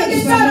Bwana not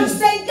get tired of tusamehe.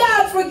 saying,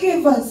 God,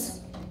 forgive us.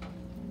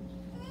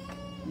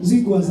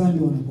 Mzigo wa dhambi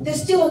They're wanakokota.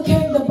 still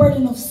carrying the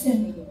burden of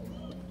sin.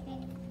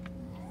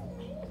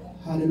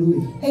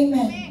 Haleluya.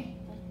 Amen.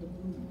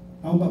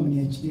 Naomba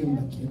mniachilie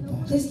mbakie pale.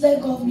 Please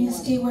let go of me and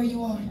stay where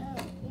you are.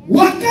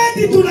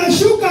 Wakati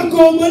tunashuka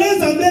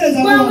kuomboleza mbele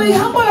za When we Bwana,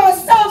 humble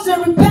ourselves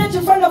and repent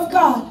in front of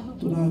God,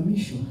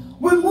 tunahamishwa.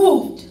 we're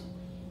moved.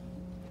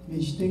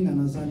 Mmejitenga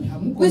na dhambi.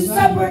 Hamuko We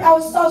dhambi. separate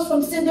ourselves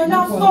from sin. They're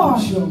not Mko far.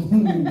 watumishi wa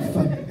Mungu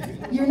mfano.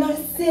 You're not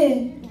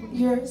sin.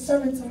 You're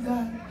servants of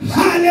God.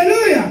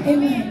 Haleluya.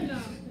 Amen.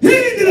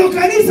 Hili ndilo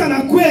kanisa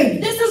la kweli.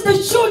 This is the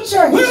true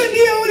church. Huyu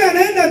ndiye ule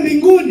anaenda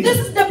mbinguni. This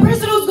is the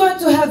person who's going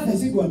to heaven.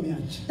 Mzigo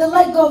ameacha. They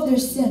let go of their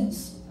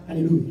sins.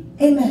 Haleluya.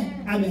 Amen.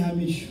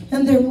 Amehamishwa.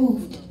 And they're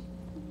moved.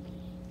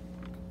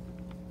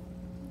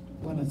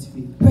 Bwana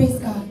asifiwe. Praise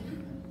God.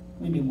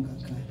 Mwende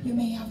mkakae. You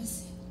may have a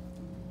seat.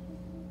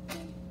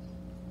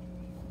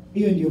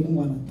 Hiyo ndio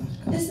Mungu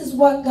anataka. This is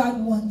what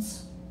God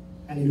wants.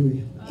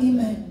 Haleluya.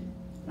 Amen.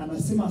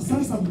 Anasema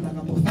sasa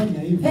mtakapofanya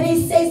hivyo. And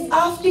he says,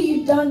 after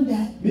you've done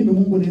that, Mimi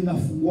Mungu naenda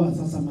fungua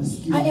sasa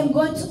masikio. I am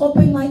going to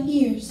open my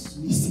ears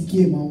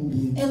Nisikie maombi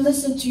yenu. and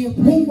listen to your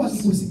Mungu prayers.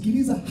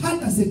 akikusikiliza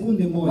hata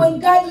sekunde moja. When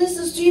God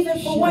listens to you even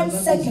for shida 1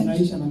 zako second,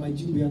 zinaisha na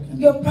majibu yake.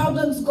 your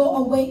problems go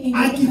away in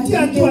your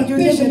Akitia tu your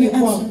attention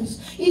kwako. answers.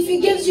 If he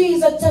gives you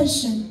his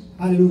attention,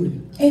 Haleluya.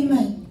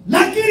 amen.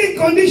 Lakini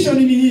condition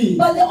ni hii.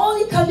 But the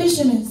only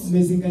condition is,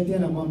 Umezingatia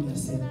na mambo ya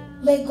sema.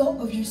 let go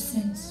of your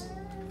sins.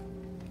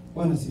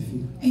 Bwana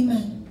sifiwe.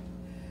 Amen.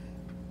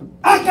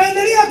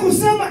 Akaendelea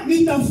kusema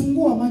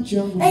nitafungua macho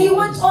yangu. And he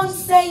went on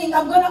saying,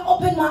 I'm going to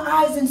open my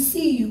eyes and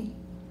see you.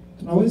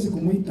 Tunawezi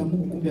kumuita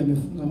Mungu kumbe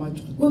amefunga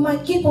macho. We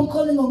might keep on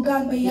calling on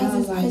God, but he has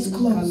his eyes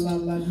closed.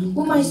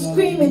 We might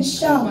scream and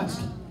shout.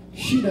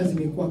 Shida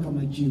zimekuwa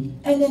kama jiwe.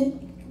 And then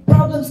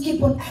problems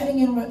keep on adding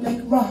in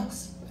like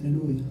rocks.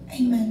 Haleluya.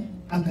 Amen.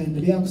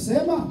 Akaendelea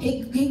kusema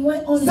He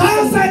went on.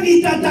 sasa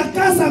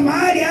nitatakasa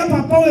mahali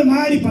hapa pawe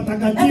mahali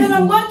patakatifu. And then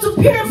I'm going to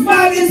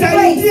purify this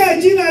place.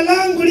 Nitalitia jina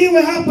langu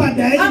liwe hapa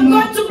daima. I'm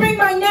going to bring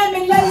my name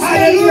and let it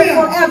stay here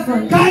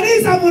forever.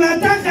 Kanisa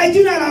mnataka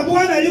jina la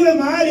Bwana liwe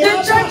mahali The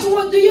hapa. church,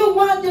 what do you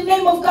want the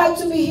name of God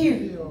to be here?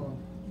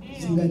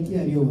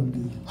 Zingatia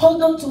aliyowaambia.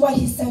 Hold on to what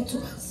he said to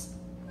us.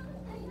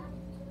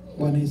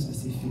 Bwana Yesu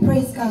asifiwe.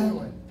 Praise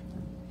God.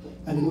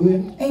 Haleluya.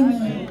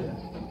 Amen.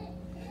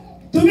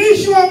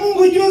 Tumishi wa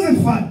Mungu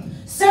Josephat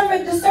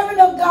The servant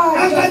of God.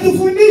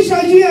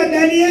 akatufundisha juu ya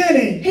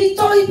Danieli. He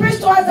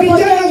preached to us about Vijana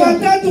Daniel.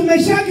 watatu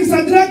Meshaki,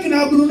 Sadraki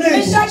na Abednego.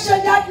 Meshach,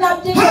 Shadrach, and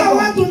Abednego. Hawa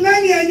watu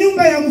ndani ya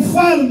nyumba ya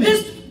mfalme.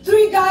 These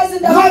 3 guys in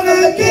the house of the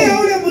Wanaambia king.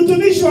 ule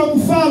mtumishi wa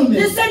mfalme,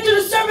 They said to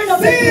the servant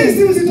of the sisi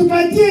king.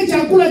 usitupatie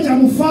chakula cha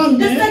mfalme.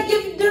 They said,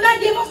 do not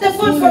give us the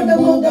food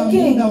from the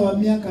king. Muda wa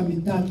miaka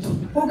mitatu.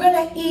 We're going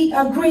to eat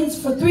our greens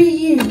for 3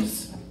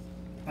 years.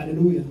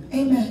 Haleluya.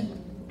 Amen.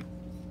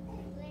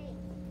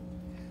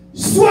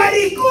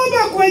 Swali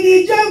kubwa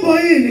kwenye jambo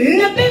hili,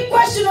 The big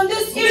question on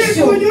this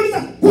issue,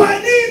 kujiuliza kwa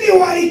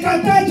nini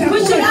walikataa we chakula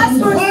should cha ask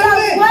ourselves,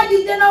 mfalme? why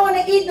did they not want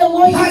to eat the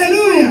royal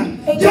Haleluya.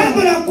 food?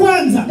 Jambo la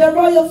kwanza, The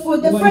royal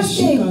food. The first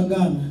walishika thing,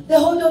 agano. they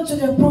hold on to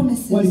their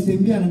promises.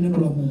 Walitembea na neno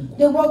la Mungu.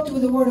 They walked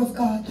with the word of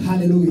God.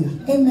 Haleluya.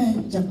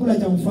 Amen. Chakula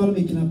cha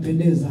mfalme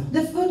kinapendeza.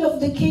 The food of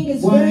the king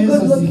is Bwana very Yesu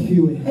good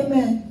asifiwe. looking.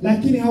 Amen.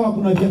 Lakini hawa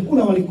kuna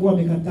vyakula walikuwa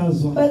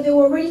wamekatazwa. But they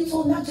were already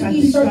told not to eat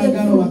Katika certain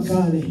agano la foods.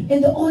 kale,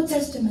 In the Old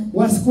Testament,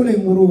 wasikule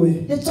nguruwe,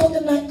 they told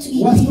them not to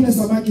eat wasikule meat.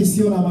 samaki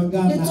sio na They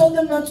maganda, told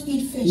them not to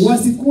eat fish.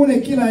 wasikule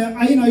kila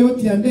aina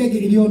yote ya ndege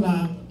iliyo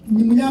na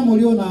mnyama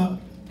ulio na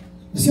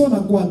sio na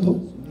kwato.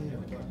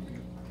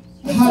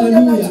 They told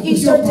them not Haleluya. to eat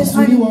certain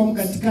Usiopasuliwa animals.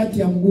 katikati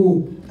ya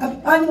mguu.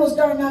 Animals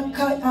that are not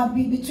cut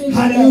between the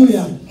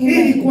Haleluya. legs. Hii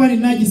Amen. ilikuwa ni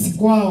najisi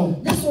kwao.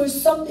 This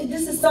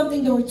is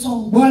something they were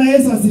told. Bwana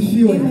Yesu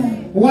asifiwe. Amen.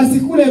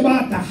 Wasikule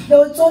bata, They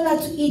were told not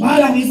to eat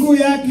mara dogs miguu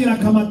yake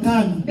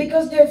inakamatana.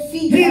 because their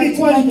feet Hii are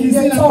ilikuwa ni together,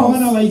 their kizira kwa wana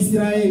toes. wa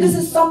Israeli.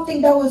 This is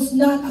something that was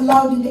not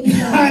allowed in the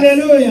Israel.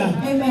 Haleluya.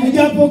 Amen.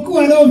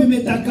 Ijapokuwa leo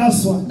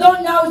vimetakaswa, Though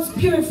now it's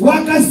purified.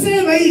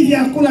 wakasema hivi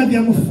vyakula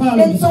vya They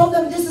mfalme told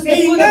them this is the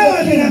food ingawa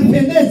of the king.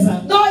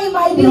 vinapendeza, Though it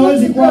might be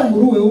tunawezi looking kula good.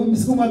 nguruwe,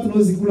 msikuma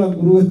tunawezi kula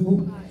nguruwe.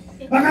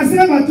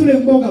 Wakasema tule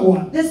mboga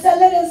wa. They said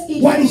let us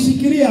eat.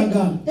 Walishikilia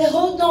agano. They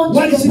hold on to the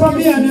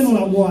Walishikilia neno la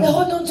promises. Bwana. They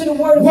hold on to the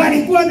word of God.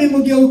 Walikuwa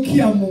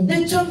wamemgeukia Mungu.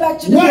 They turned back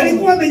to the Lord.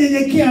 Walikuwa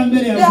wamenyenyekea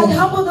mbele ya They had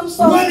Bwana. humbled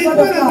themselves in Walikuwa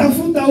front of God.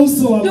 wanatafuta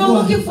uso wa They were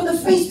Bwana. looking for the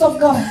face of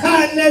God.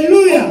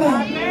 Haleluya.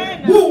 Amen.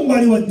 Mungu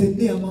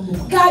aliwatendea mambo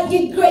God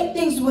did great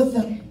things with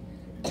them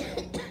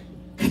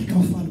katika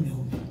ufalme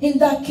huu. in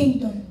that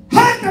kingdom.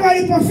 Hata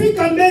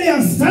walipofika mbele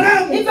ya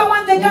sanamu, Even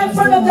when they got in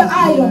front of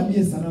the idol,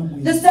 Waambie sanamu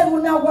hii. they said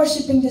we're not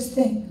worshiping this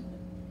thing.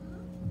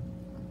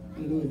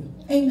 Haleluya.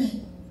 Amen.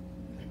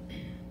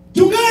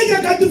 Mchungaji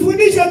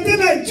akatufundisha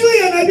tena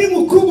juu ya nabii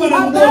mkubwa na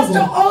Our pastor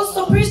mdogo.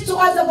 also preached to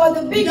us about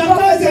the big Mchungaji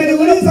prophets and the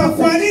little aliuliza kwa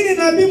prophets. nini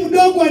nabii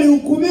mdogo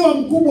alihukumiwa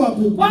mkubwa One of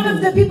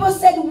hakuhukumiwa. the people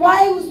said,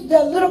 why was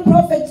the little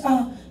prophet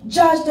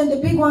judged and the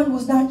big one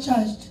was not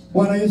judged?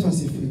 Bwana Yesu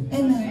asifiwe.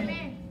 Amen.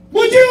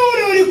 Mji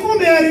ule ulikuwa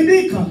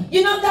umeharibika.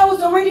 You know that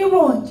was already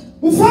ruined.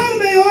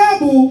 Mfalme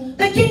Yoabu,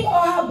 The king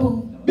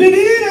Ahabu,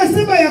 Biblia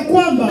inasema ya the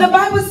kwamba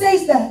Bible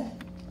says that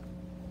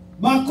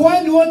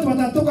makuhani wote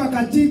watatoka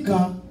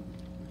katika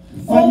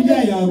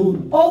familia ya Haruni.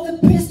 all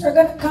the priests are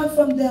going to come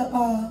from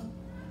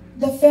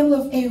the family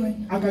of Aaron.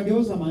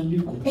 Akageuza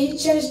maandiko. And he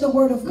changed the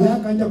word of Yeye God.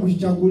 akaanza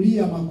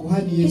kujichagulia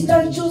makuhani He yeye.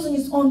 started choosing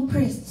his own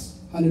priests.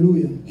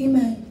 Haleluya.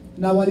 Amen.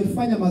 Na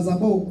walifanya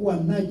madhabahu kuwa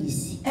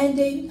najisi. And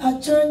they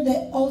turned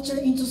the altar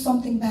into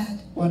something bad.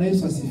 Bwana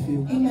Yesu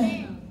asifiwe. Amen.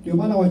 Ndio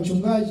maana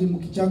wachungaji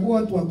mkichagua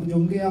watu wa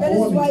kunyongea That is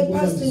wao why wamechagua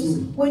pastors,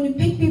 vizuri. when you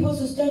pick people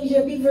to stand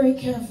here, be very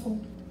careful.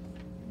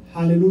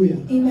 Haleluya.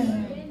 Amen.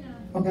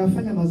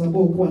 Wakafanya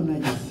madhabahu kuwa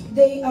najisi.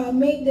 They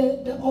made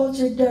the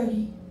altar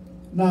dirty.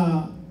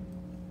 Na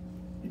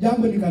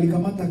jambo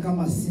nikalikamata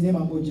kama sinema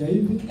moja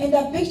hivi. And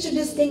I pictured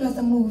this thing as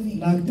a movie.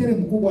 Na akteri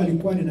mkubwa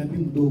alikuwa ni nabii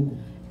mdogo.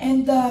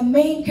 And the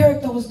main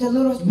character was the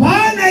little prophet.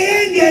 Maana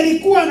yeye ndiye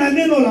alikuwa na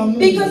neno la Mungu.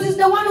 Because he's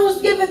the one who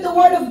was given the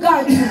word of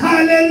God.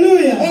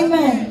 Hallelujah.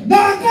 Amen.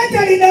 Na wakati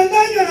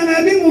alidanganywa na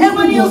nabii mkubwa. And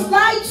when he was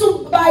lied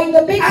to by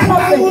the big prophet,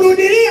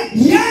 akamurudilia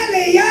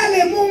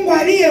yale Mungu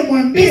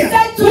aliyemwambia.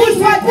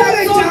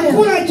 Usikule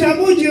chakula cha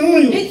mji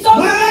huyu.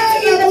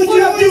 Maana mji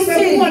huyu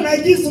umekuwa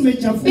najisi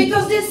umechafuka.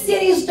 Because this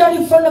city is dirty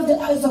in front of the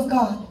eyes of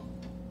God.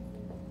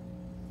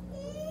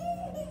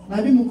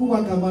 Nabii mkubwa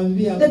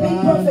akamwambia, the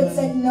big prophet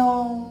said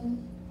no.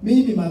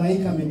 Mimi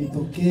malaika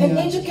amenitokea. An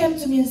angel came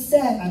to me and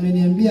said,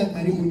 ameniambia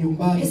karibu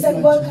nyumbani. He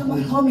said,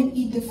 welcome home and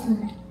eat the food.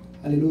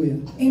 Hallelujah.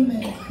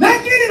 Amen.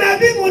 Lakini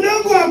nabii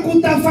mdogo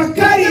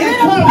hakutafakari ya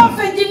kwamba the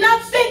prophet did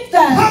not think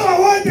that hawa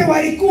wote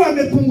walikuwa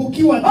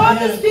wamepungukiwa tayari.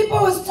 All these people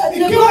was the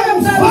Lord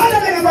of God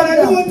na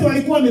manabii wote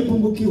walikuwa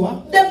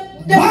wamepungukiwa. The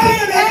big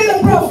and the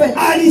prophet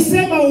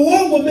alisema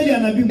uongo mbele ya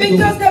nabii mdogo.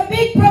 Because the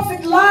big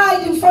prophet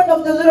lied in front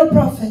of the little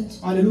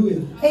prophet. Hallelujah.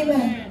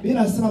 Amen.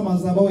 Bila sema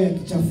madhabahu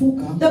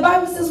yakichafuka. The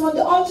Bible says when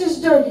the altar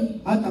is dirty,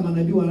 hata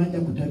manabii wanaanza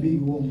kutabiri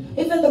uongo.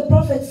 Even the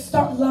prophets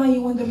start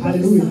lying when the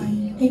prophets lie.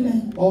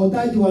 Amen.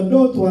 Waotaji wa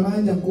ndoto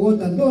wanaanza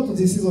kuota ndoto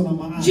zisizo na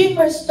maana.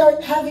 Dreamers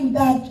start having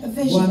bad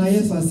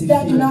visions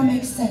that do not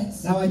make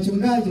sense. Na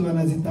wachungaji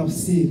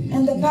wanazitafsiri.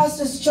 And the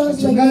pastors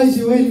translate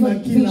wachungaji wengi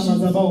makini na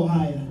madhabahu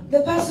haya. The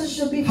pastors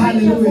should be very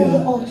careful of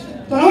the altar.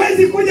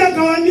 Hawezi kuja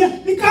akawaambia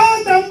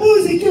nikaota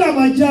mbuzi kila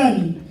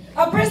majani.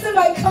 A person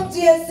might come to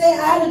you and say, I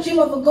had a dream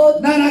of a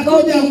goat. Na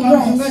anakuja kwa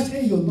mchungaji,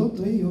 hiyo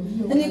ndoto hiyo.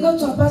 And you go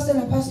to a pastor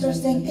and a pastor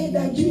is saying, hey,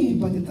 that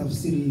dream.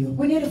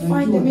 We need to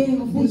find the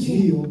meaning of this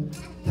dream.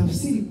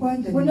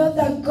 We know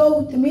that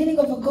goat, the meaning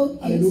of a goat is.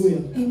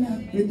 Hallelujah.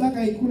 Amen.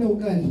 Nitaka ikule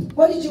ugali.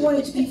 What did you want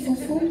it to eat,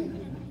 fufu?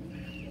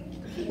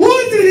 A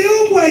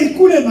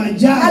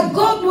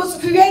goat was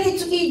created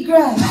to eat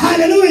grass.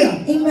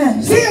 Hallelujah.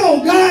 Amen.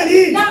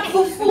 Not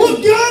for food.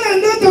 If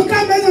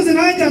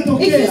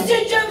you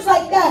see dreams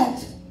like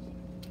that,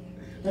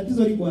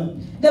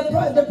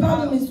 the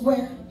problem is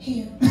where?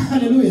 Here.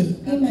 Hallelujah.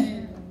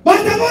 Amen. The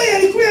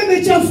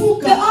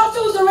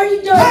altar was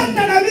already dirty.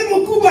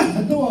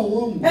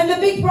 And the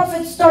big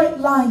prophet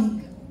started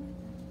lying.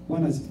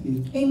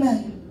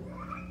 Amen.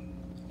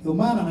 And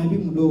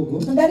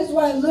that is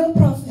why a little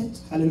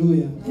prophet.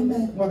 Hallelujah.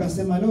 Amen.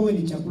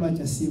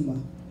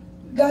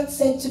 God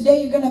said,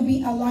 today you're going to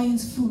be a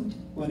lion's food.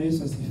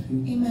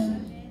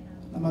 Amen.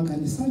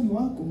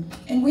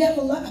 And we have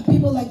a lot of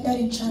people like that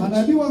in church.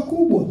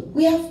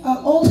 We have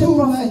older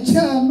prophets. We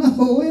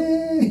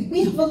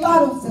have a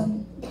lot of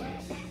them.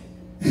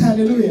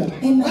 Hallelujah.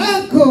 Amen.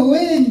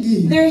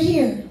 They're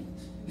here.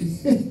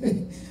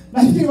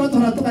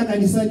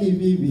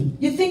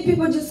 You think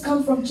people just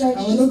come from church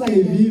just like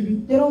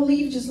that? They don't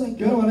leave just like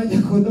that.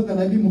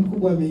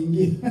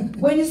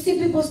 When you see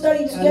people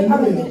starting to get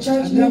out of the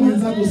church,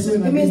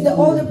 it means the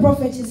older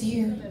prophet is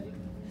here.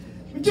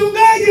 5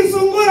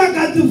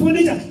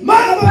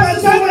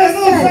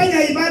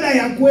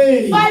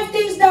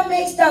 things that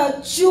makes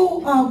the true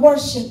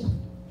worship.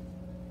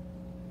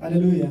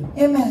 Hallelujah.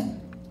 Amen.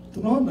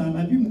 The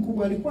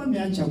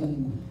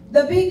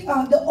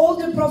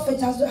older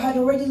prophet had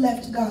already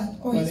left God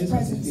or his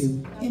presence.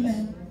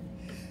 Amen.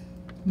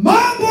 And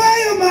 5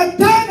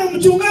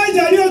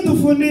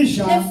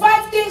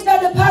 things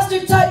that the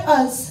pastor taught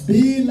us.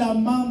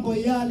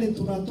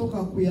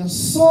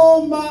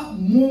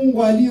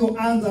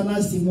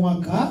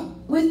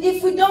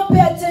 If we don't pay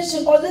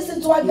attention or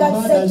listen to what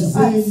God said to us,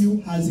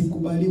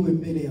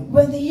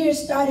 when the year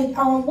started,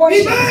 our worship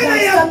is not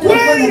accepted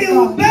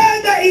before God.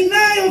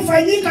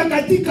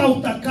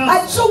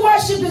 A true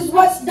worship is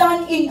what's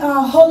done in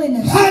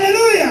holiness.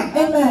 Hallelujah.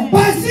 Amen.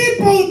 If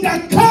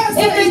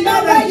there's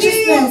no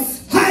righteousness,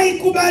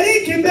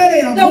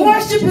 the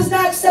worship is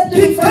not accepted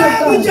in front of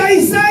God.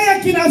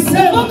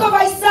 The book of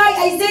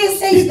Isaiah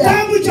says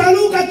that.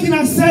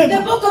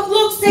 The book of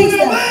Luke says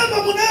that.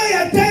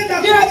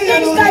 There are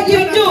things that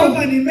you do,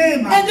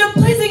 and they're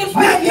pleasing in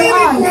front of your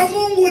eyes.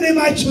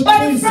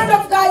 But in front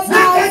of God's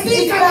eyes,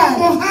 it's bad.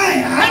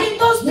 And in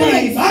those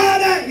things,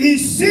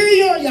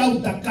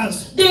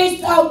 there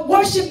is a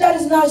worship that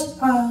is not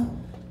righteous.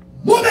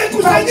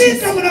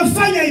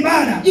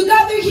 You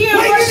gather here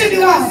and worship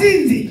God.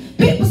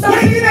 Some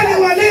people have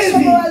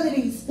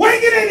immoralities.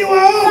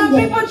 Some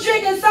people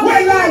drink and some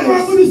are liars.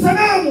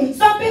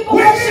 Some people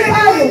worship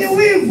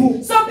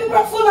idols. Some people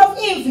are full of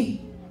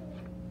envy.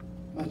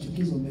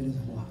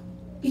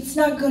 It's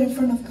not good in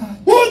front of God.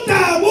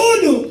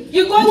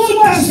 You're going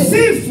to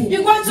worship.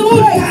 You're going to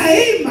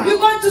praise. You're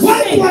going to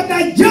sing.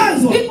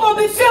 People will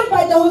be filled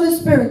by the Holy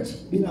Spirit.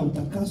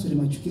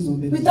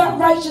 Without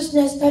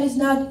righteousness,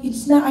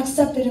 it's not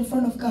accepted in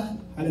front of God.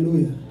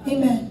 Hallelujah.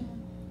 Amen.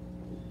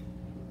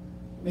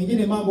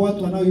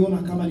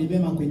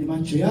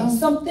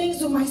 Some things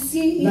you might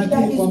see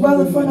that is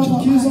well in front of our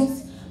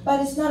eyes,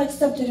 but it's not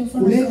accepted in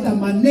front of God.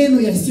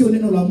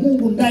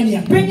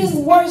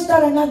 Bringing words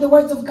that are not the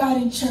words of God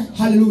in church.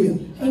 Hallelujah.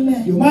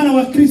 Amen.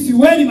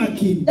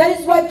 That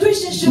is why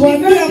Christians should be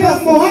very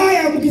careful.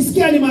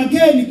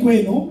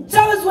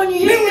 Tell us when you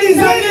hear things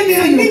are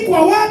new to you.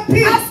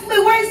 Ask me,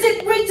 where is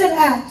it written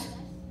at.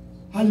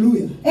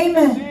 Hallelujah.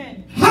 Amen.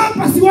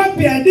 Hapa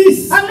siwapi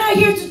hadithi. I'm not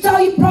here to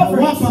tell you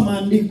proverbs. Nawapa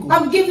maandiko.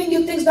 I'm giving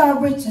you things that are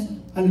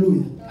written.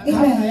 Hallelujah.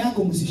 Amen. Kama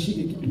yako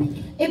msishike kitu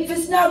hiki. If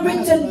it's not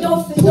written,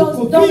 don't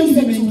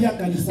listen to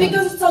it.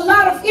 Because it's a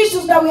lot of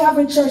issues that we have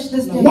in church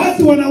this day.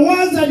 Watu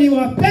wanawaza ni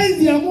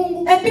wapenzi ya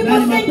Mungu. And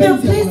people think they're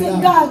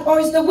pleasing God, or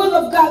it's the will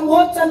of God.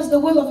 What time is the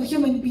will of a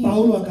human being?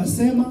 Paulo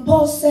akasema,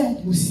 Paul said,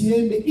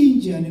 msiende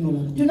nje ya neno la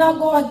Mungu. do not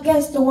go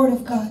against the word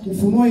of God.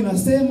 Ufunuo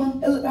inasema,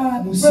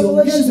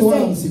 Revelation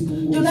wala says,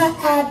 msipunguze. do not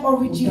add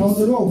or reduce.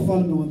 Utaondolewa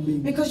ufalme wa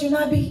mbingu. Because you'll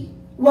not be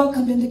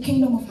welcomed in the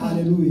kingdom of God.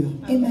 Hallelujah.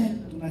 Amen.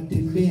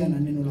 Tunatembea na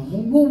neno la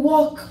Mungu. We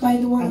walk by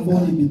the word of Ambayo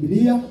ni God,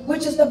 Biblia.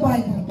 which is the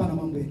Bible. Hapana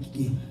mambo ya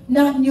kigeni.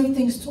 Not new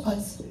things to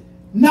us.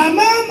 Na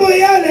mambo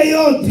yale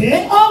yote,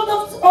 And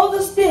all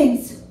those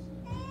things,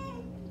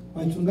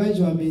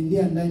 wachungaji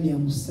wameingia ndani ya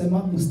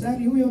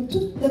mstari huyo tu.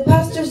 the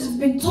pastors have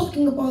been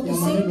talking about the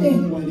same thing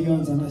Mungu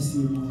alianza nasi.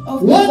 of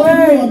the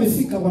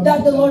words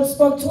that the Lord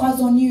spoke to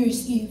us on New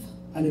Year's Eve.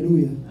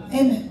 Hallelujah.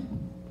 Amen.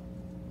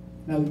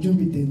 Na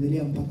ujumbe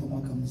itaendelea mpaka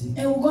mwaka mzima.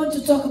 And we're going to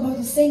talk about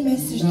the same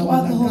message Na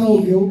throughout the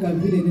whole year. watakaogeuka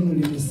vile neno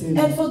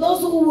limesema. And for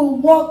those who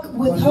will walk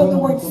with how the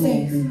word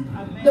says,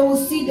 they will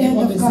see the hand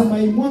of Wamesema God.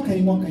 hii mwaka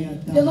ni mwaka ya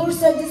The tano. Lord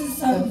said this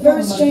is a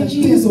very strange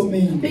year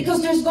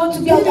because there's going to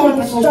be a lot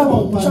of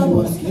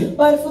trouble.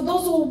 But for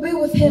those who will be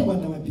with Him, Mungu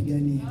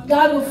atawapigania.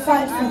 God will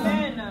fight for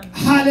them.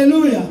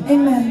 Hallelujah.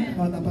 Amen.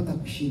 Watapata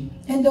kushinda.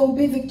 And they will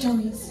be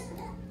victorious.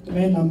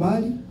 Tumeenda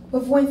mbali,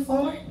 We've went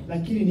far,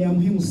 lakini ni ya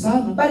muhimu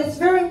sana but it's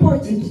very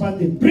important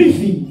tupate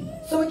briefing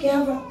so we can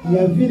have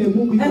ya vile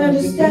Mungu an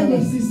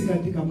understanding sisi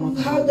katika of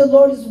mwaka. how the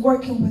Lord is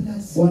working with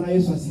us. Bwana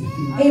Yesu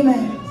asifiwe.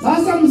 Amen.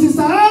 Sasa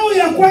msisahau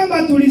ya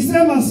kwamba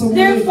tulisema somo.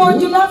 Therefore,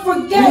 do not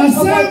forget about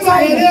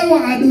Nasema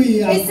elewa adui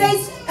yako. It says,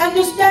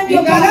 understand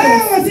your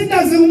battles. Ingawa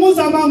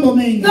sitazungumza mambo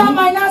mengi. Though I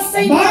might not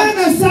say much,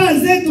 Maana saa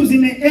zetu because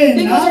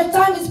zimeenda. your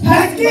time is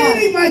passed by.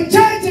 Lakini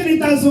machache But what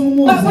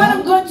nitazungumza.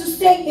 I'm going to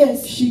say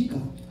is, Shika.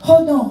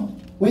 hold on.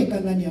 Weka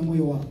ndani ya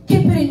moyo wako.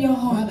 Keep it in your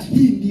Maana heart.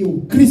 hii ndio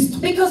Ukristo.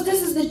 Because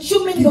this is the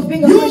true meaning of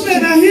being a Yume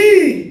Christian. na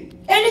hii.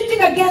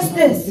 Anything against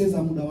this,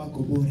 Cheza muda wako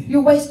bure.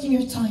 you're wasting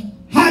your time.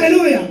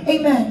 Hallelujah.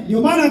 Amen.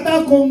 Ndio maana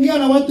nataka kuongea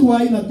na watu wa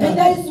aina And tatu.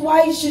 that is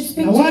why you should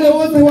speak Na to wale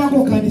wote people.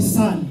 wako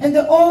kanisani. And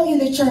they're all in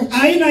the church.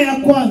 Aina ya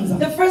kwanza.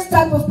 The first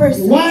type of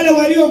person Wale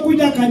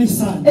waliokuja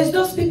kanisani. is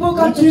those people who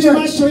come to Lakini church,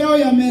 macho yao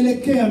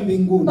yameelekea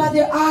mbinguni. but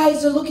their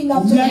eyes are looking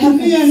up to Ya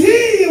dunia heaven.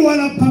 hii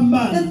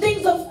wanapambana. The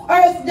things of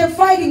earth they're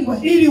fighting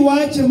with, Ili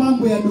waache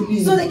mambo ya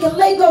dunia. so they can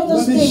let go of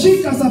those things.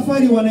 Wameshika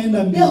safari wanaenda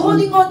They're mbinguni.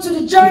 holding on to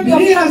the journey of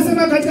Biblia heaven.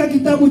 inasema katika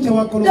kitabu cha The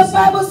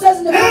Wakolosai. Bible says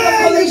in the book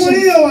of Galatians,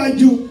 Mlio wa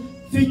juu,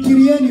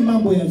 fikirieni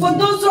mambo ya juu. for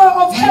those who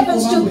are of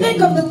heavens should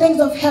think of the things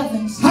of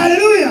heavens.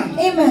 Hallelujah.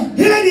 Amen.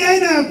 Hila ni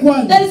aina ya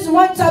kwanza. That is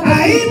one type of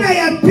Aina people.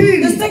 ya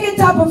pili. The second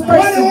type of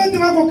Wale person, wote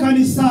wako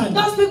kanisani.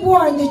 those people who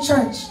are in the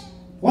church,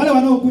 Wale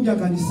wanaokuja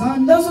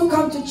kanisani, those who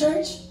come to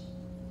church,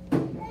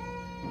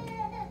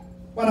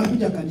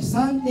 wanakuja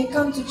kanisani they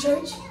come to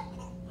church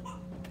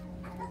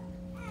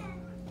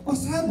kwa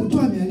sababu tu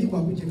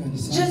amealikwa kuja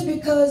kanisani. just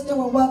because they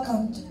were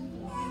welcomed.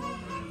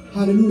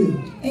 Hallelujah.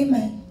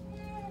 Amen.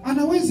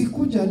 Anawezi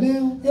kuja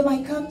leo They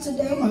might come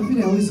today kama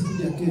vile hawezi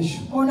kuja kesho.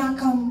 or not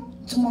come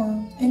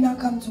tomorrow and not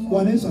come tomorrow.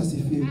 Bwana Yesu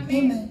asifiwe.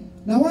 Amen.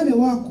 Na wale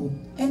wako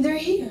And they're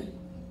here.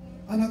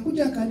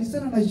 anakuja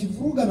kanisani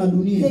anajivuruga na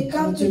dunia. They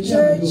come to Anatembea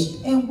church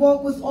kidogo. and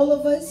walk with all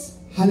of us.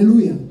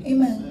 Hallelujah.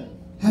 Amen.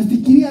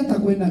 Hafikiria hata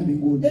kwenda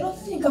mbinguni. They don't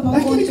think about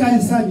Lakini going to heaven,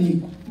 kanisani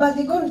iko. but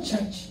they go to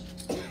church.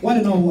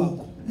 Wale nao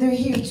wako. They're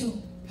here too.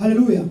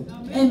 Hallelujah.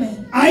 Amen.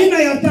 Aina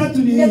ya tatu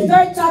ni The hii.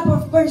 third type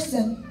of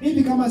person,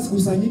 Hivi kama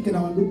sikusanyike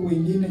na wandugu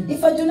wengine,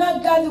 if I do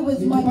not gather with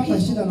my nikipata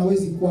people shida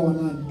nawezi kuwa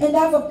wanani. and I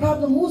have a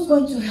problem, who's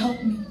going to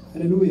help me?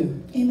 Hallelujah.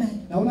 Amen.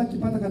 Naona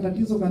kipata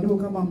katatizo kadogo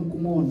kama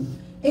mkumona.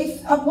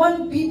 If a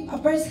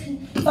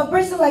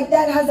person like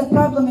that has a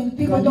problem and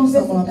people don't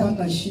Kanisa visit them,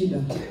 wanapata shida.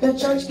 the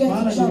church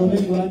Maana gets in ndio trouble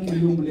lengo lake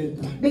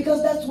lilomleta.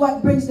 because that's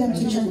what brings them to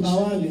Lakini church. kuna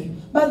wale,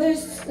 But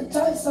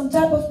there's some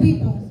type of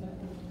people,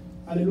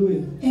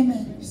 hallelujah,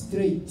 amen,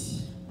 straight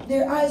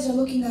their eyes are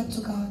looking up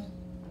to God.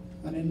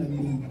 anaenda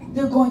mbingu.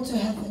 They're going to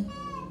heaven.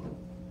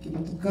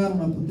 Kimatukana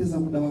unapoteza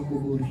muda wako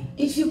bure.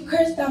 If you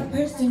curse that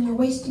person, you're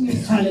wasting your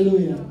time.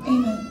 Hallelujah.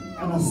 Amen.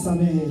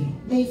 Anasamehe.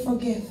 They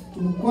forgive.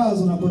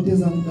 Kimkwazo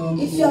unapoteza muda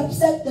wako If you bure.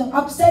 upset them,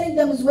 upsetting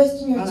them is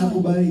wasting your time.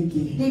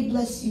 Anakubariki. They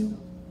bless you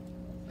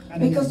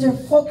Anaenda because they're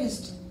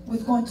focused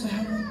with going to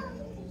heaven.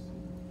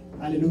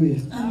 Hallelujah.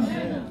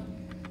 Amen.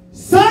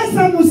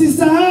 Sasa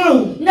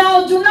msisahau.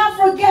 Now, do not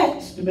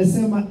forget,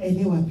 Tumesema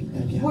elewa vita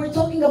vyako. we're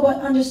talking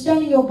about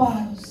understanding your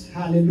battles.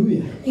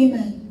 Hallelujah.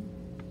 Amen.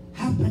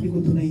 Hapa ndiko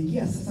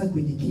tunaingia sasa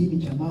kwenye kiini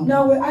cha mambo.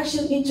 Now we're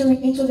actually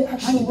entering into the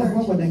actual Hata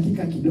word. kwa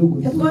dakika kidogo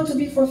It's tu. going to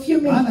be for a few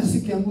minutes. Maana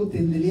siku yangu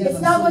utaendelea.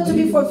 It's not going to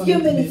be for a few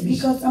minutes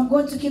because I'm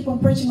going to keep on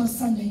preaching on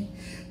Sunday.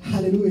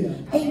 Hallelujah.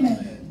 Amen.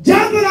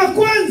 Jambo la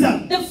kwanza,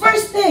 The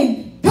first thing,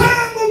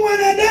 tangu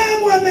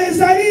mwanadamu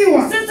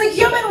amezaliwa, since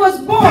a human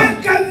was born,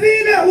 mpaka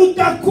vile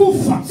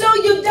utakufa, so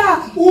you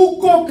die,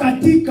 uko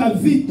katika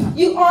vita.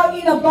 you are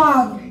in a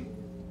battle.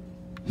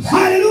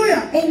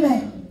 Hallelujah.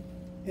 Amen.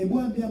 Hebu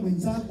ambia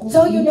mwenzako,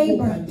 Tell your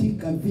neighbor, uko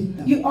katika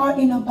vita. you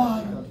are in a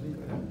battle.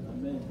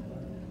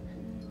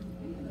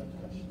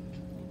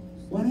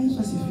 Bwana Yesu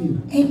asifiwe.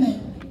 Amen.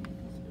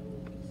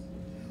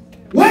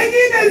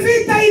 Wengine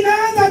vita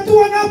inaanza tu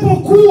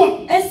wanapokuwa.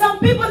 And some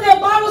people, their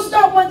battles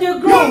start when they're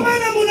Ndio growing.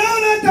 maana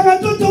mnaona hata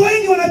watoto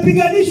wengi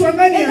wanapiganishwa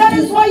ndani And ya that is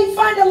tumbo. why you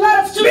find a lot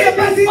of children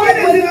Mimba being fought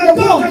zingine with in the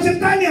zinatoka, womb.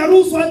 shetani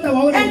haruhusu hata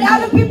waone. And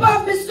other people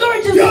have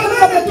miscarriages Ndio because of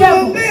maana the devil.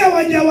 tunaombea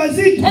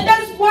wajawazito. And that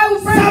is why we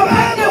pray for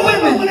pregnant Sababu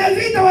women. kuna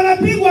vita,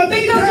 wanapigwa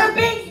Because vita.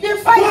 they're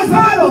Kwa fighting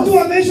sababu tu battles.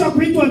 wameisha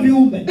kuitwa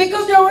viumbe.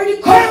 Because they're already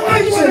called Hawa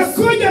watu creatures.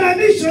 wanakuja na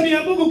mission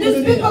ya Mungu These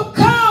kudunia. people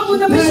come with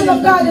the mission of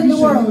God in the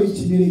world.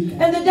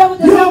 And the devil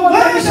does Ndio not want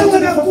that maana mission to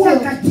be wanakuwa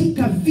fulfilled.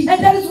 katika vita.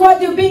 And that is why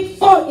they're being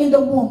fought in the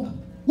womb.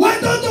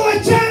 Watoto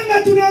wachanga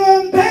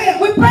tunawaombea.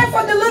 We pray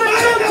for the little Maana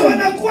children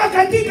wanakuwa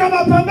katika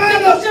mapambano.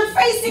 because they're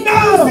facing Na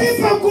battles.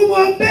 usipo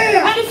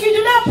kumwombea, And if you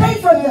do not pray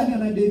for them,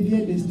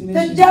 anadeviate the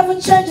destination. devil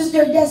changes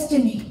their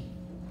destiny.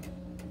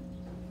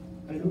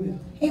 Haleluya.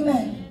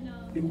 Amen.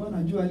 Nilikuwa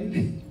najua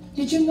lile.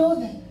 Did you know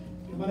that?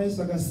 Maana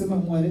Yesu akasema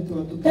mwalete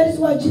watoto. That is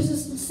why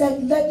Jesus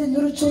said, let the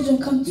little children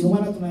come Ndio to me.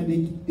 maana tuna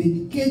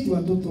dedicate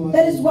watoto wa.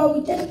 That is why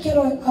we dedicate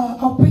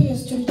our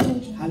prayers to the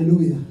children.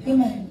 Haleluya.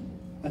 Amen.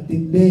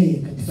 Atembee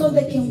katika So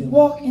they can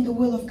walk in the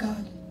will of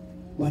God.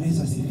 Bwana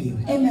Yesu asifiwe.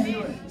 Amen.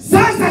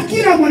 Sasa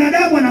kila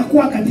mwanadamu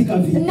anakuwa katika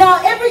vita. Now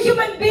every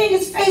human being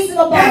is facing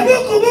a battle.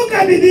 Hebu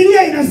kumbuka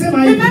Biblia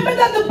inasema hivi. Remember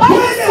that the Bible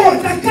Wale says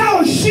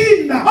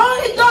watakaoshinda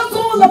only those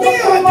who will ndio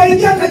overcome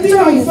wataingia are katika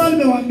victorious.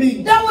 ufalme wa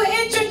mbingu. That will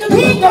enter into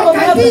the kingdom Tuko of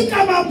heaven.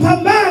 katika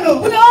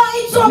mapambano. We're all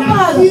into a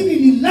battle. Lakini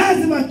ni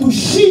lazima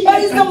tushinde But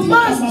it's the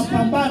katika must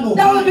mapambano.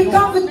 that will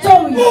become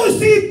victorious.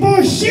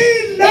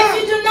 Usiposhinda, If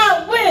you do not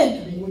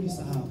win, mbinguni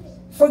sahau.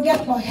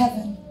 forget about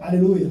heaven.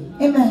 Haleluya.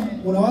 Amen.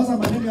 Unawaza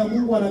maneno ya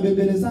Mungu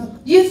anabembeleza?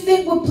 You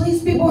think will please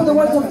people with the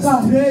words of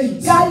God.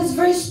 God is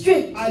very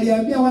strict.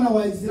 Aliambia wana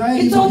wa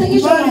Israeli, He told the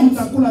mkikubali Israelites,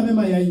 mtakula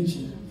mema ya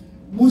nchi.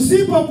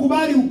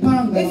 Msipokubali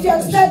upanga. if you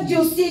accept,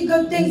 you'll see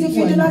good things. If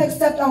you do not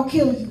accept, I'll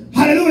kill you.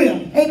 Haleluya.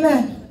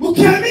 Amen.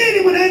 Ukiamini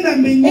mnaenda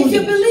mbinguni. If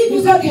you believe,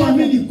 you go to heaven.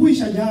 Usipoamini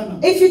kuisha jana.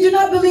 If you do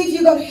not believe,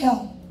 you go to hell.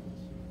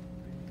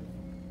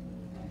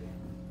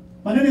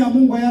 Maneno ya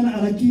Mungu hayana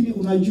lakini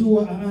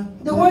unajua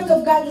The word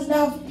of God does not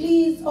have,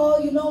 please, oh,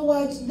 you know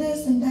what,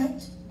 this and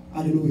that.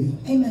 Haleluya.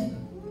 Amen.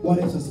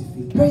 Bwana Yesu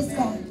asifiwe. Praise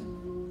God.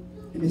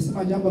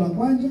 Nimesema jambo la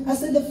kwanza, I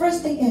said the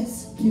first thing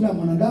is, kila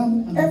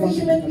mwanadamu every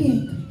human katika being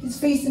vita. is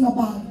facing a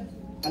battle.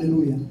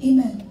 Haleluya.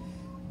 Amen.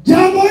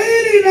 Jambo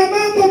hili na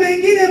mambo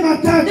mengine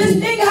matatu This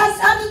thing has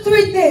under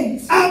three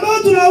things ambayo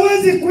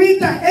tunaweza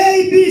kuita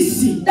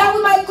ABC. that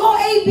we might call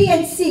A, B,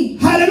 and C.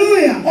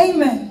 Haleluya.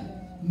 Amen.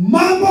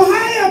 Mambo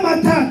haya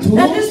matatu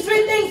And these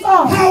three things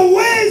are,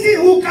 hauwezi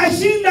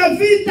ukashinda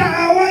vita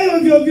awayo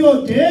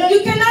vyovyote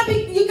you cannot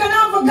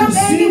overcome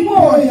any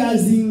war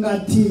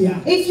usipoyazingatia.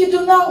 if you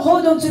do not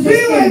hold on to these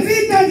Viwe things.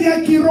 vita vya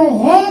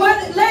kiroho,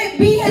 But let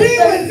be in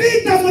viwe the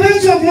vita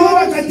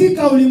mnavyoviona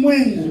katika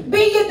ulimwengu.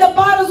 be in the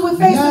battles we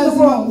face in the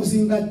Lazima world.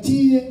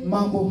 uzingatie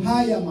mambo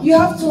haya You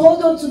have matatu. to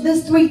hold on to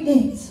these three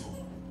things.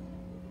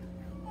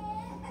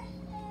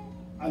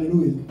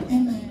 Haleluya.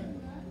 Amen.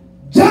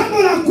 Jambo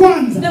la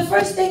kwanza, The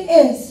first thing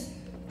is,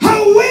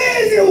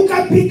 hauwezi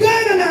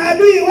ukapigana na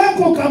adui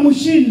wako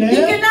ukamshinde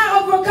you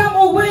cannot overcome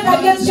or win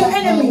against your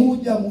enemy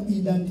huja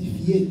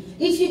muidentifiate.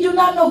 if you do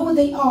not know who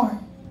they are.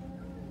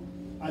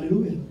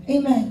 Haleluya.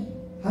 Amen.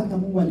 Hata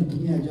Mungu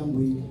alitumia jambo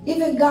hili.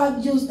 Even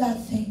God used that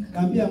thing.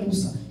 Kaambia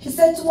Musa, He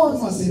said to kama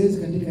Moses,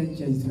 wapelelezi katika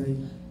nchi ya Israeli.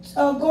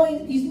 going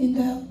in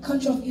the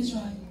country of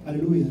Israel.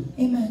 Haleluya.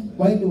 Amen.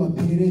 Waende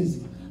wapelelezi.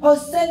 Or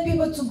send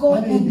people to go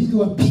Maana and ilibidi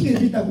wapige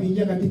vita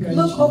kuingia katika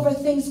look nchi. over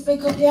things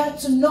because they had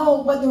to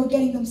know what they were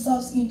getting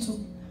themselves into.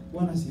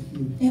 Bwana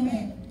asifiwe.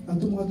 Amen.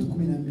 Atuma watu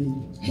 12.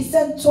 He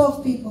sent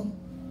 12 people.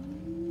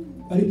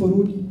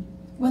 Waliporudi,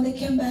 When they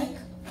came back,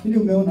 nini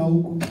umeona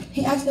huko?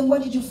 he asked them,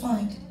 what did you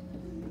find?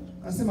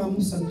 Akasema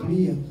Musa,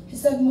 tulia.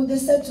 They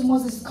said to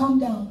Moses, calm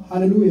down.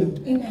 Haleluya.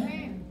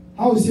 Amen.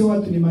 Hao sio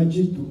watu, ni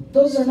majitu.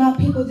 Those are not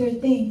people, they're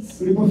things.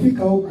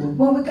 Tulipofika huko,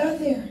 When we got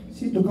there,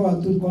 si tukawa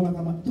tu tukaona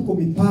kama tuko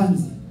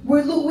mipanzi.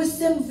 we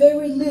seemed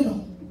very little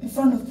in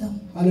front of them.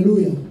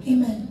 Haleluya.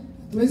 Amen.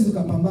 Tuwezi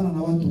tukapambana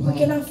na watu We hao.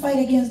 cannot fight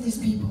against these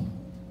people.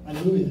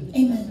 Haleluya.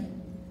 Amen.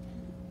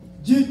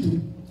 Jitu,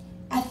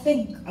 I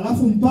think.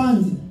 alafu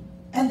mpanzi.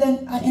 And then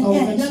an Au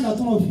ant. kanyanga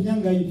tu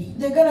ufinyanga hivi.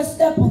 They're going to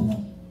step on them.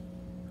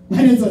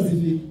 Bwana Yesu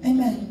asifiwe.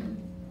 Amen.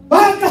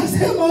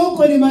 Wakasema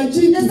huko ni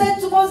majitu. They said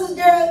to Moses,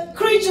 there are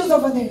creatures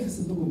over there.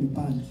 Sisi tuko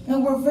mipanzi.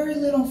 And we're very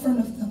little in front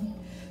of them.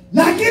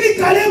 Lakini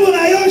Kalebu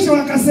na Yoshua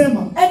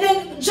wakasema, And then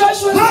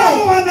Joshua hao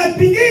said,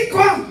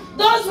 wanapigikwa.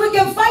 those we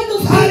can fight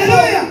those people.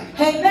 Hallelujah.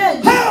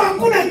 Amen. Hao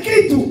hakuna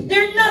kitu.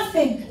 They're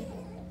nothing.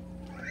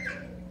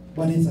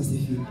 Bwana Yesu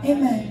asifiwe.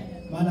 Amen.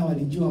 Maana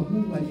walijua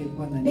Mungu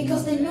aliyekuwa ndani.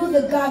 Because they knew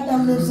the God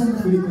that lives in them.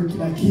 Kuliko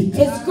kila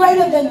kitu. It's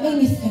greater than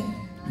anything.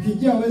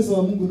 Ukijua uwezo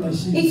wa Mungu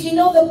utashinda. If you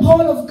know the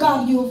power of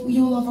God,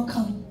 you will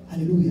overcome.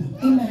 Hallelujah.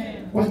 Amen.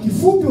 Kwa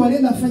kifupi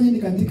walienda fanya nini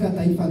katika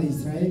taifa la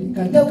Israeli,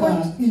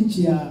 katika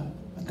nchi ya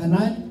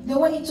Kanaani? They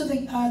went into the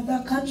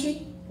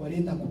country.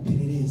 Walienda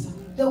kupeleleza.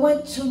 They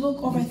went to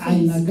look over things.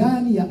 Aina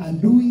gani ya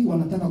adui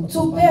wanataka kupambana?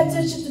 To pay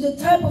attention to the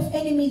type of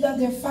enemy that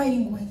they're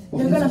fighting with.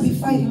 They're going to be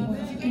fighting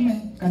with.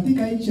 Amen.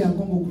 Katika nchi ya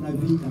Kongo kuna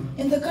vita.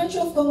 In the country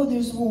of Congo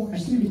there's wars.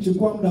 Lakini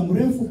ilichukua muda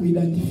mrefu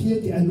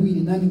kuidentify adui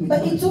ni nani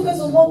mwenye. But it took us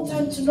a long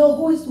time to know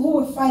who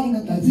we're fighting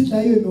against.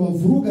 Vita hiyo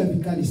imewavuruga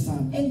vikali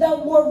sana. And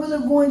that war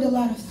really ruined a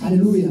lot of things.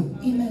 Hallelujah.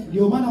 Amen.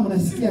 Ndio maana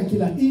mnasikia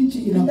kila nchi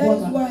inakuwa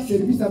na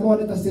service ambayo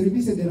wanaita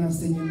service de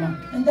renseignement.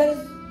 And that is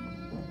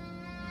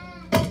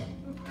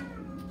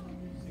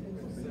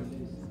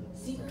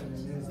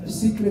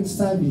secret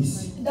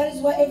service. That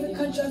is why every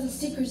country has a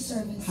secret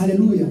service.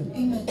 Hallelujah.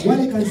 Amen.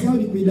 Wale kazi yao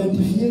ni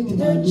kuidentify.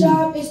 Their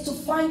job is to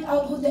find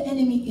out who the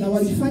enemy is. Na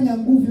walifanya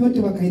nguvu yote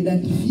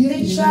wakaidentify.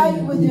 They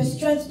tried with their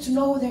strength to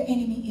know who their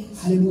enemy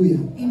is. Hallelujah.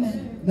 Amen.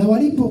 Na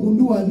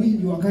walipogundua adui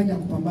ndio wakaanza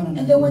kupambana na.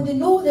 And then when they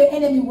know their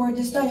enemy were,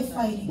 they started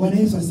fighting. Bwana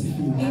Yesu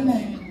asifiwe.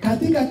 Amen.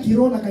 Katika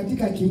kiroho na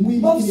katika kimwili,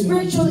 both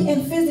spiritually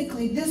and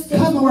physically, this thing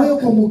kama wewe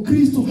kwa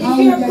Mkristo if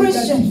you're a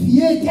Christian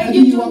and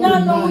you do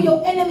not know who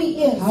your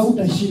enemy is,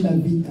 hautashinda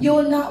vita. You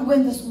will not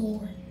win this war.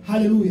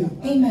 Hallelujah.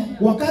 Amen.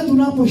 Wakati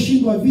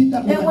unaposhindwa vita,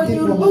 and when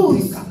you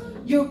lose,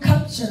 you're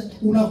captured.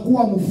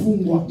 Unakuwa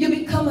mfungwa. You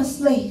become a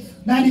slave.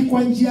 Na ni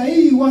kwa njia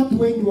hii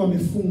watu wengi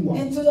wamefungwa.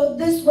 And so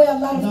this way a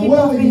lot of na people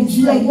have been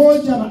enslaved.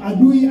 Moja na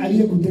adui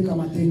aliyekuteka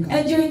mateka.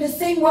 And you're in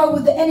the same war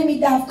with the enemy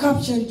that have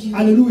captured you.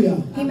 Hallelujah.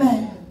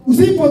 Amen.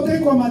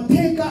 Usipotekwa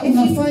mateka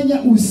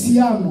unafanya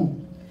uhusiano.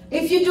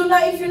 If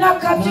you're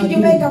not captured, you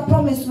make a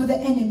promise with the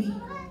enemy.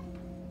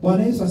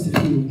 Bwana Yesu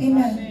asifiwe.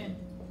 Amen.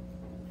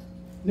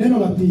 Neno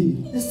la pili.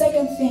 The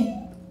second thing.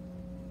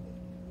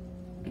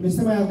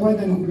 Tumesema ya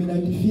kwanza ni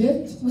kuidentify.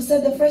 We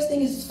said the first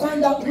thing is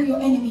find out who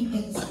your enemy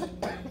is.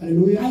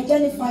 Hallelujah.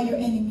 Identify your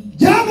enemy.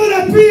 Jambo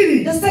la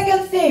pili. The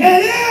second thing.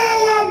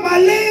 Elewa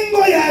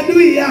malengo ya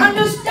adui yangu.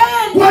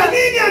 Understand kwa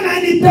nini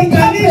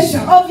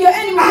ananipiganisha? Of your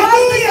enemy.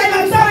 Adui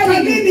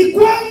anataka nini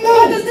kwangu?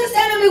 What does this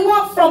enemy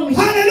want from me?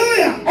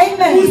 Hallelujah.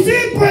 Amen.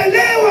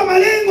 Usipoelewa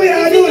malengo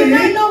ya adui, if you do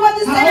not know what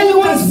this enemy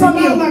wants from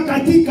you,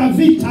 katika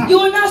vita. You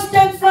will not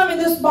stand firm in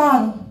this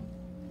battle.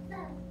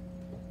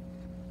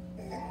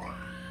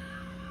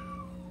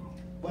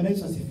 Bwana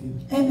Yesu asifiwe.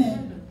 Amen.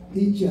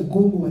 Nchi ya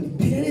Kongo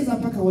walipeleleza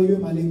mpaka wajue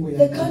malengo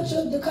ya.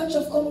 The country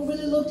of Congo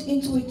really looked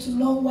into it to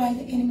know why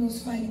the enemy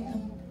was fighting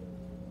them.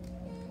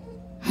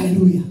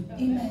 Hallelujah.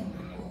 Amen.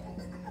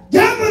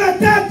 Jambo la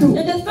tatu.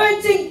 And the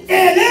third thing.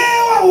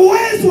 Elewa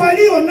uwezo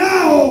walio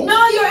nao.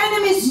 Know your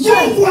enemy's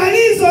strength. Nguvu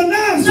alizo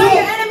nazo. Know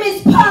your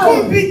enemy's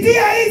power.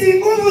 Kupitia hizi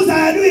nguvu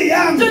za adui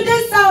yangu. To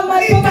this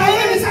my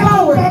enemy's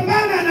power.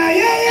 Kupambana na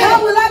yeye.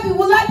 How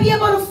will I be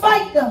able to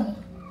fight them?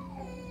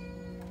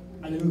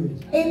 Hallelujah.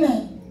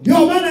 Amen.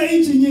 Ndio maana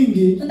nchi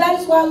nyingi, and that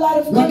is why a lot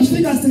of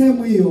wakifika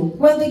sehemu hiyo,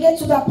 when they get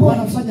to that point,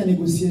 wanafanya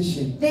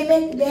negotiation.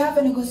 They have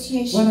a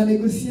negotiation. Wana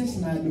negotiate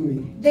na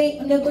adui. They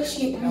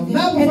negotiate with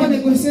their enemy. Wana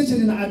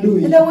negotiation na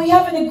adui. And then when you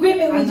have an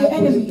agreement with your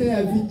enemy,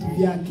 vitu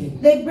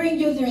vyake. They bring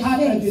you their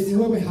things.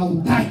 Wewe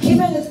hautaki.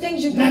 Even the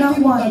things you do not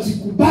want.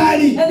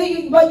 And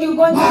then but you're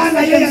going to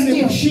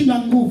accept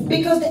them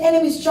because the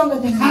enemy is stronger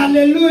than you.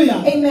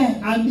 Hallelujah. Amen.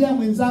 Ambia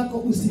mwenzako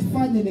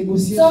usifanye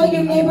negotiation. So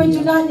your neighbor,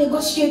 do not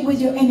negotiate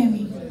with your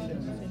enemy.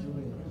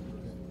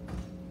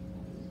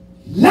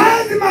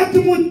 Lazima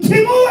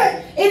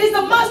tumutimue. It is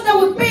a must that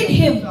we beat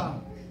him.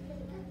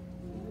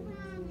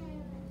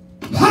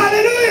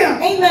 Hallelujah.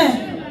 Amen.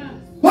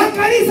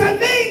 Makanisa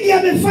mengi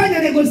yamefanya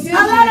negotiation.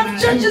 A lot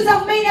of churches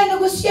have made a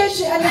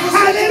negotiation with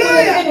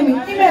the enemy.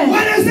 Amen.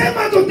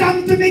 Wanasema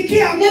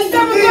tutamtumikia Mungu. They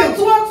say we're going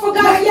to work for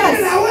God.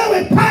 Yes. Na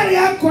wewe pale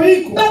yako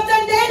iko. But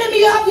then the enemy,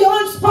 you have your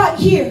own spot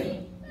here.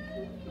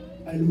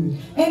 Hallelujah.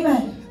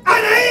 Amen.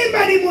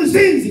 Anaimba ni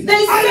mzinzi.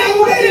 They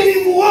say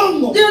ni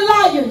muongo. They're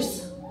liars.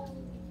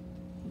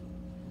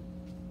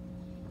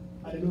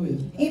 Hallelujah.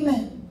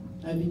 Amen.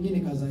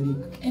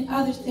 And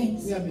other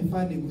things. We have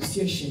made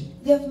negotiation.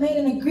 They have made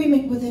an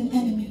agreement with an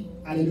enemy.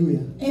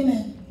 Hallelujah.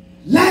 Amen.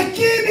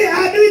 Lakini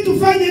adui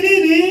tufanye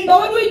nini? But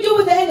what do we do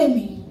with the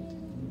enemy?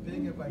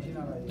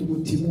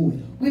 Tumutimue.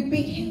 We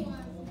beat him.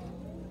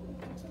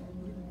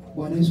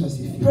 Bwana Yesu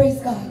asifiwe. Praise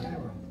God.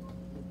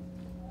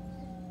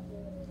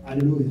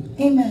 Hallelujah.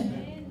 Amen.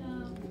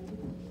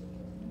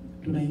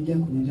 Tunaingia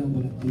kwenye jambo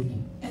la pili.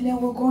 And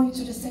then we're going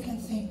to the second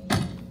thing.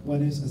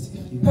 Bwana Yesu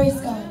asifiwe. Praise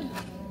God.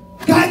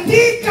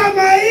 Katika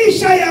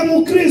maisha ya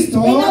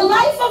Mkristo, in the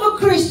life of a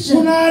Christian,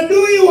 kuna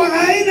adui wa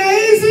aina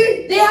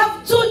hizi. They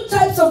have two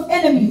types of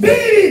enemies.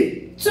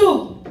 Mbili.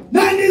 Two.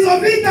 Na ndizo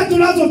vita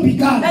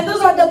tunazopigana. And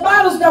those are the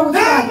battles that we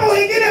fight. Hapo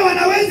wengine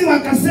wanawezi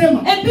wakasema.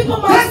 And people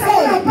might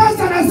say. Sasa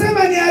pastor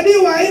anasema ni adui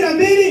wa aina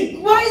mbili.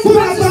 Why is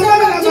pastor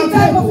saying two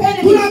types of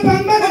enemies?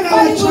 Tunapambana na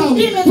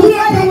wachawi.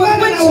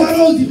 Tunapambana na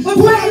warozi.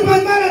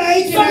 Tunapambana na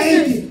hiki na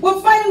hiki.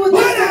 We're fighting with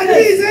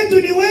adui zetu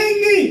ni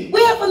wengi.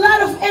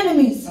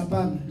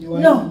 Hapana, ni wa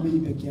No. aina mbili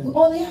pekee yake. We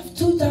only have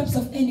two types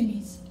of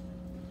enemies.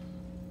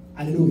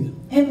 Haleluya.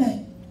 Amen.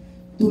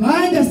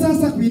 Tunaanza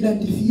sasa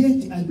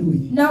kuidentify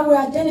adui. Now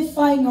we're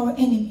identifying our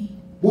enemy.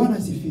 Bwana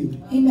asifiwe.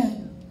 Amen.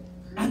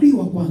 Adui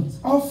wa kwanza.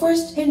 Our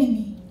first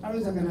enemy.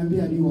 Anaweza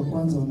kaniambia adui wa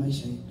kwanza wa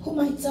maisha yetu. Who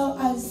might tell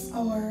us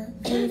our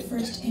very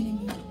first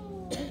enemy?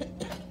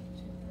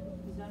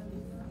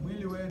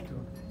 Mwili wetu.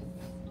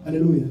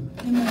 Haleluya.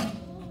 Amen.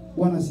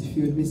 Bwana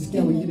asifiwe.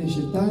 Nimesikia wengine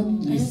shetani,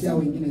 nimesikia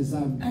wengine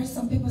dhambi. Are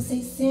some people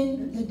say sin,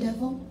 the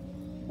devil?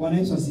 Bwana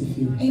Yesu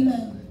asifiwe. Amen.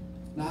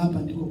 Na hapa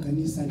ndiko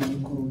kanisa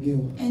limekorogewa.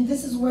 And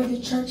this is where the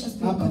church has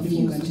been Hapa ndiko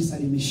confused. kanisa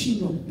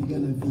limeshindwa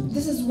kupigana vita.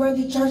 This is where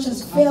the church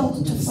has Hapa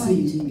failed to kuna siri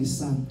fight. nyingi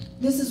sana.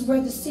 This is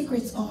where the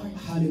secrets are.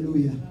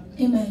 Haleluya.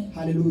 Amen.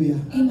 Haleluya.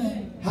 Amen.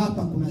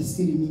 Hapa kuna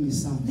siri nyingi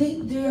sana.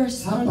 There are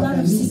a Hapa lot of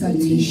kanisa secrets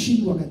here.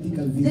 limeshindwa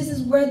katika vita. This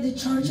is where the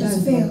church has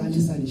Lazima failed.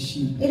 kanisa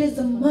lishinde. It is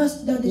a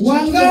must that the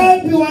church fail.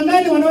 Wangapi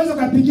wanani wanaweza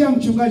kupigia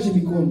mchungaji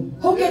mikono?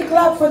 Who can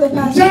clap for the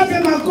pastor? Chape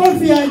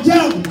makofi ya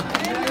ajabu.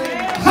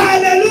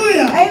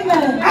 Haleluya.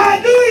 Amen.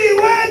 Adui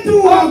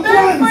wetu wa Our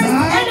very first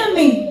kwanza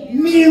enemy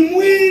ni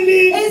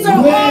mwili is our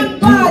own wetu.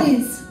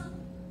 bodies.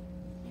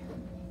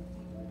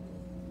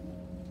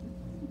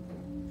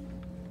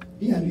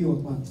 Hii adui wa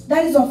kwanza.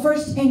 That is our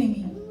first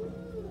enemy.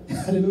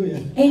 Haleluya.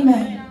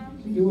 Amen.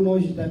 Hii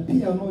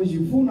unaojitapia,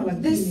 unaojivuna,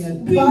 lakini This ni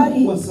adui body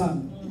mkubwa sana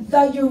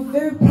that you're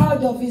very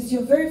proud of is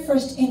your very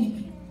first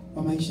enemy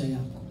kwa maisha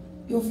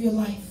yako. of your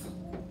life.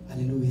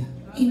 Haleluya.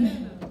 Amen.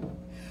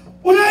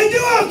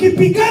 Unajua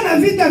ukipigana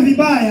vita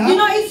vibaya, You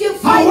know, if you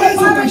fight hauwezi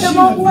the battle the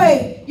ukashinda wrong vita.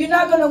 way, you're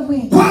not going to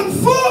win. Kwa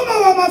mfumo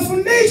wa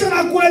mafundisho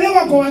na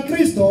kuelewa kwa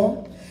Wakristo,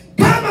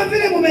 kama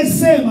vile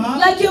mumesema,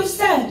 Like you've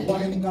said,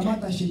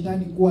 wamemkamata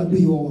shetani kuwa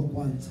adui wao wa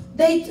kwanza.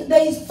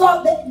 they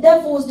thought the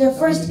devil was their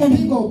first enemy.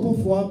 Piga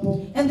upofu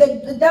hapo, And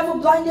the devil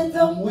blinded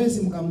them,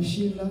 hamwezi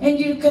mkamshinda and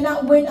you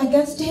cannot win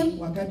against him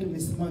wakati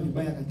umesimama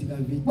vibaya katika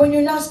vita. when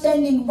you're not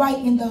standing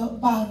right in the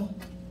battle.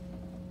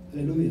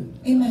 Haleluya.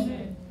 Amen.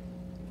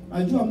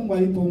 Najua Mungu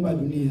alipoumba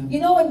dunia, You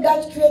know, when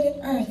God created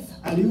earth,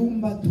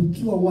 aliumba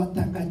tukiwa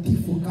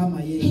watakatifu kama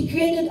He yeye.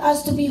 created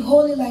us to be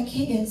holy like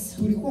He is.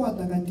 Tulikuwa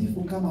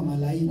watakatifu kama We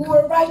malaika.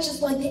 were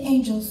righteous like the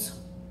angels.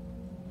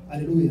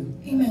 Haleluya.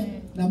 Amen.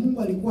 Na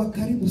Mungu alikuwa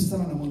karibu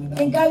sana na And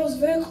mwanadamu. God was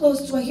very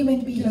close to a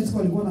human being. Kila siku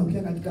alikuwa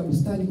anakuja katika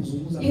bustani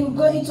kuzungumza. He would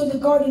go into the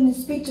garden and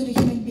speak to the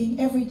human being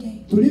every day.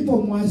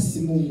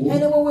 Tulipomwasi Mungu,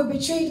 And then when we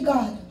betrayed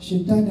God,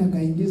 shetani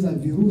akaingiza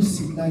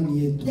virusi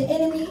ndani yetu. the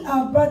enemy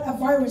brought a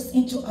virus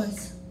into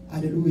us.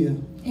 Haleluya.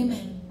 Amen.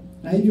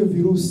 Na hivyo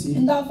virusi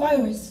And that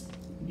virus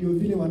ndio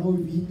vile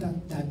wanaoviita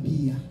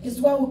tabia.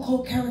 is what we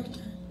call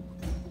character.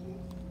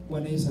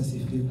 Bwana Yesu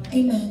asifiwe.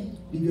 Amen.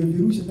 Ndivyo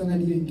virusi shetani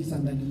alivyoingiza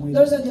ndani mwetu.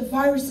 Those are the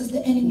viruses the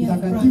enemy has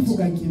Mtakatifu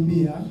brought.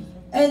 kakimbia,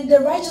 And the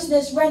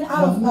righteousness ran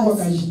na out Mungu of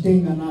us.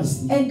 akajitenga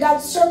nasi. And God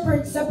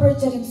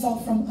separated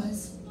Himself from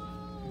us.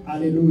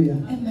 Haleluya.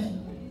 Amen.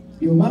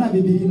 Ndio maana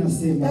Biblia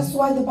inasema That's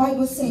why the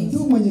Bible says,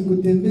 mtu mwenye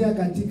kutembea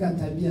katika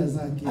tabia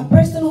zake a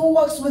person who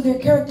walks with their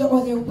character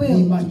or their ni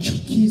will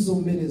machukizo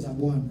mbele za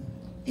Bwana.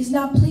 is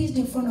not pleased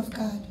in front of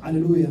God.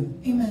 Haleluya.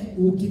 Amen.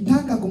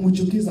 Ukitaka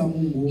kumchukiza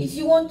Mungu, If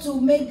you want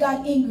to make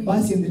God angry,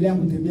 basi endelea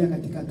kutembea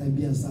katika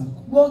tabia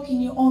zako. walk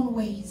in your own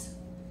ways.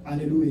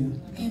 Haleluya.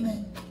 Amen.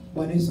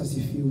 Bwana Yesu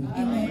asifiwe.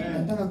 Amen.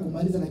 Nataka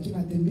kumaliza lakini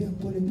natembea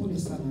pole pole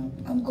sana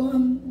hapa. I'm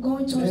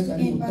going towards the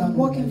end, but I'm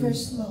walking very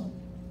slow.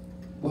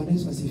 Bwana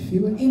Yesu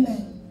asifiwe. Amen.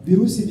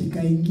 Virusi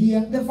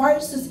vikaingia, The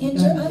viruses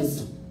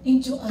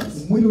into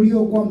us. mwili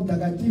uliokuwa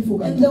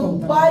mtakatifu And ukatupa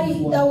the body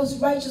utakatifu that wake.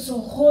 was righteous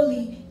or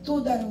holy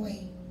threw that away.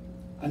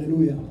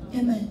 Haleluya.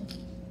 Amen.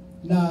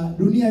 Na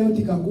dunia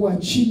yote ikakuwa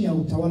chini ya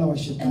utawala wa And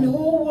the shetani.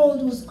 whole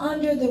world was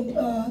under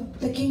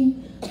the king,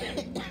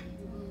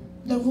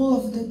 the rule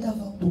of the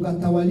devil.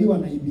 Tukatawaliwa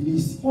na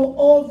ibilisi. We're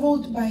all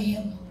ruled by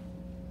him.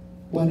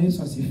 Bwana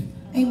Yesu asifiwe.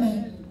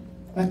 Amen.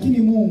 Lakini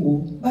Mungu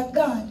But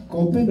God, kwa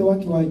upendo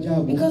wake wa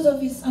ajabu because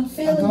of His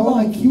unfailing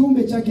akaona love,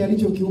 kiumbe chake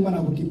alichokiumba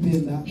na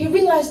kukipenda. He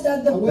realized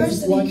that the Hawezi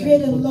person kuacha He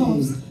created kupotee.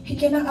 loves, He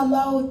cannot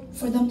allow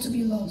for them to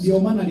be lost. Ndio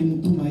maana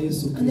alimtuma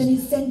Yesu And then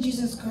Kristo. He sent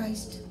Jesus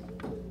Christ.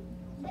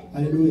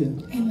 Haleluya.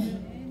 Amen.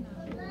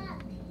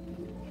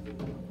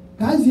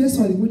 Kazi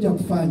Yesu alikuja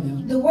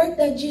kufanya, The work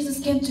that Jesus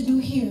came to do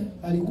here,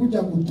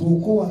 alikuja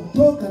kutuokoa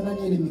toka ndani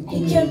ya ile He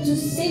mikono ya came to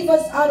ibilisi. save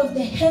us out of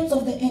the hands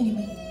of the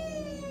enemy.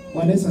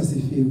 Bwana Yesu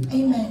asifiwe.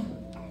 Amen.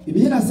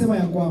 Biblia inasema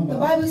ya The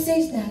kwamba Bible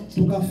says that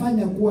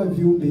tukafanya kuwa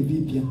viumbe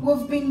vipya.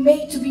 we've been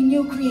made to be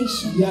new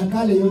creation. Ya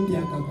kale yote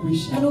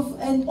yakakwisha.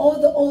 And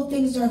all the old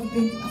things have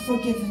been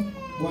forgiven.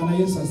 Bwana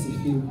Yesu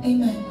asifiwe.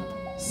 Amen.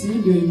 Si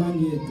ndio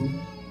imani yetu?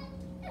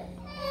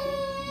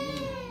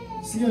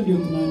 Sio ndio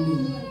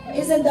tunaamini?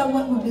 Isn't that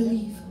what we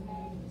believe?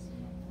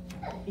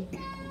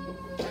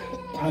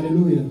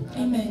 Haleluya.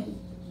 Amen.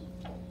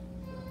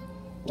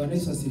 Bwana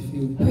Yesu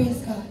asifiwe. Praise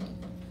God.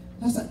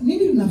 Sasa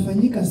nini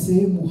linafanyika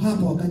sehemu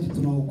hapa wakati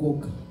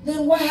tunaokoka?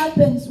 Then what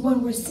happens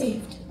when we're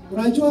saved?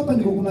 Unajua hapa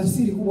ndiko kuna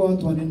siri kubwa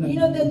watu wanaenda. You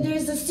know that there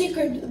is a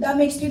secret that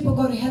makes people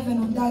go to heaven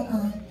on that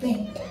thing.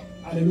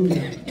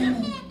 Haleluya. Amen.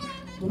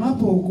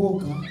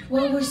 tunapookoka,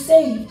 when we're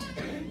saved,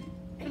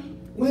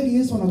 kweli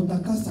Yesu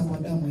anatutakasa kwa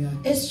damu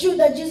yake. it's true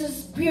that Jesus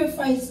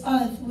purifies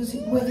us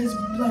with his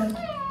blood.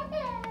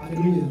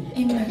 Haleluya.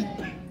 Amen.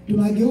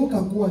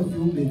 Tunageuka kuwa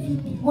viumbe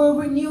vipya.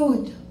 We're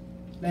renewed.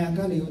 Na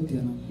yakale yote And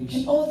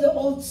yanakwisha. all the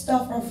old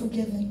stuff are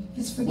forgiven.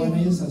 It's Bwana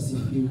forgiven. Yesu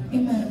asifiwe.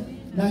 Amen.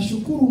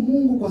 Nashukuru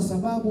Mungu kwa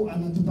sababu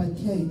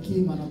anatupatia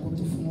hekima na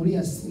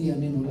kutufunulia siri ya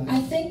neno lake.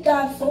 I thank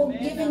God for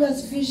giving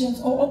us visions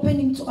or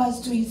opening to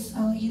us to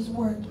his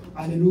word.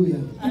 Haleluya.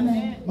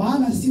 Amen.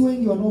 Maana si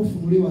wengi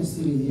wanaofunuliwa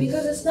siri hii.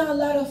 Because it's not a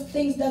lot of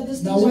things that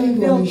this Na things are wengi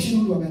revealed.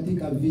 wameshindwa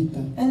katika vita.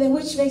 And then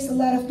which makes a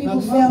lot of Na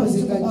people fail into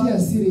the tunapozingatia Bible.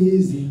 siri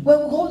hizi, When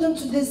we hold on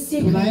to these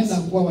tunaenda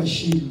secrets, kuwa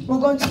washindi.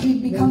 we're going to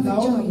become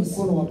Tutaona victorious.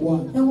 mkono wa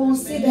Bwana. And we will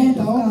see the hand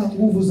of Tutaona God.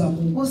 nguvu za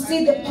Mungu. We'll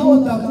see the power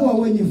of Tutakuwa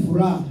God. wenye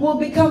furaha. We'll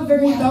become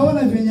very happy.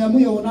 Utaona venye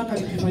mlioonaka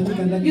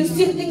likifanyika ndani. You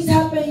see things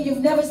happen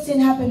you've never seen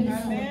happen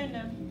before.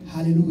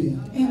 Haleluya.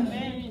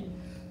 Amen.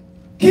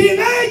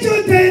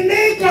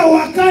 Kinachotendeka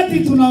wakati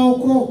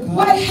tunaokoka,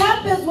 What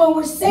happens when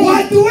we're saved?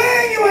 watu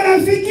wengi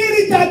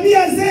wanafikiri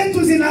tabia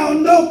zetu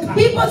zinaondoka.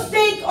 People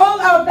think all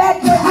our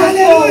bad characters go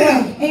Hallelujah.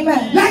 away. Amen.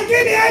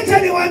 Lakini acha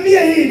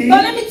niwaambie hili,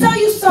 But let me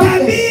tell you something.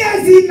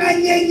 tabia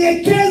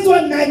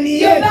zinanyenyekezwa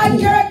ndani Your bad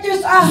yetu.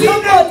 characters are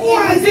Zinakuwa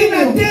humbled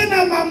hazina in you.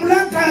 tena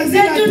mamlaka,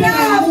 hazina They do not tena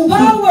have nguvu.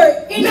 power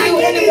in you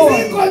Lakini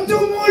anymore. ziko tu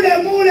mule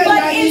mule But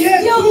ndani it's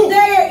still yetu.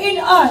 there in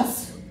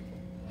us.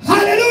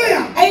 Haleluya.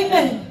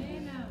 Amen.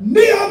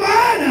 Ndiyo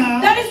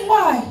maana, That is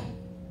why.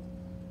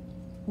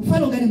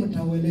 mfano gani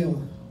mtauelewa?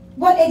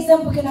 What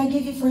example can I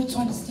give you for you to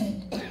understand?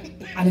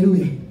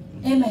 Haleluya.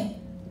 Amen.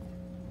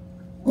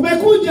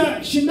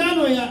 Kumekuja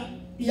shindano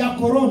ya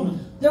corona.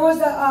 There was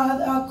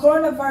a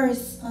coronavirus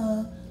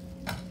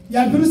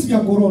Ya virusi vya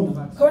corona.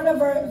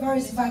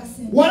 coronavirus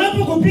vaccine.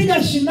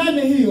 Wanapokupiga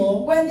shindano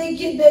hiyo, When they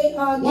give the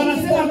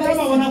wanasema kama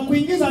vaccine,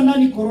 wanakuingiza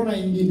ndani corona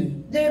ingine.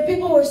 the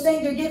people were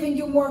saying they're giving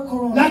you more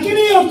corona.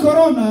 Lakini hiyo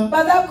corona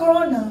But that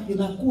corona,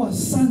 inakuwa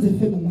sans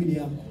effet mwili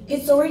yako.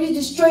 it's already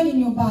destroyed in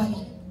your body.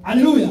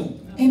 Haleluya.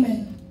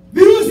 Amen.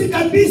 Virusi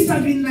kabisa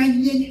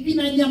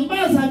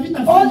vinanyamaza,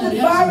 All the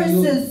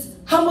viruses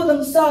humble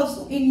themselves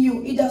in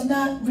you. It does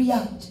not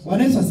react.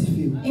 Bwana Yesu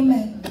asifiwe.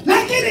 Amen.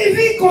 Lakini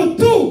viko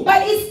tu. But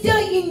it's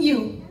still in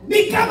you.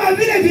 Ni kama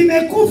vile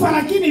vimekufa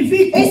lakini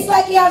viko. It's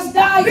like it has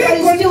died, but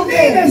it's still Viko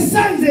there. ni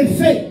sans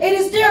effet.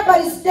 It is there,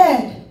 but it's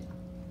dead.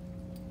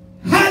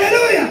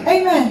 Haleluya.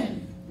 Amen.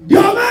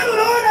 Ndio maana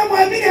unaona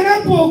mwamini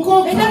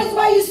anapookoka And that is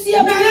why you see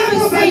a na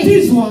believer saved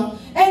anapobatizwa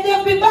and they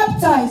have been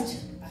baptized.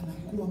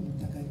 anakuwa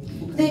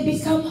mtakatifu. They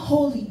become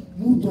holy.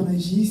 Mtu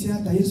anajihisi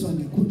hata Yesu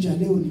angekuja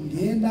leo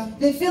ningeenda.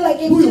 They feel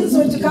like if Jesus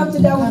were to come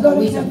today, I would go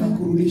to heaven.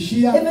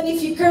 Even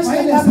if you curse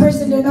at that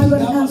person, they're not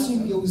going to answer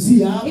you.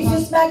 If you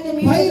smack them,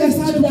 you take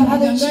them to the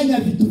other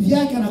cheek. vitu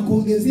vyake na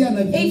kuongezea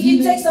na If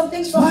you take some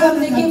things from them,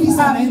 they give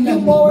you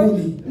more,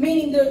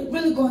 meaning they're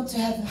really going to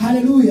heaven.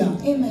 Haleluya.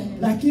 Amen.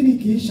 Lakini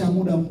kiisha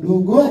muda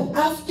mdogo, But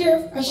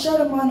after a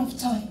short amount of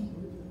time,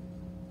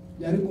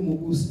 jaribu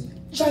muguse.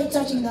 try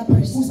touching that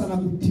person. Kusa na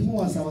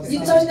kutimua sawa You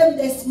touch sawa. them,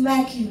 they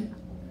smack you.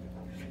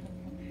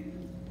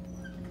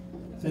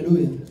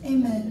 Haleluya.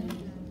 Amen.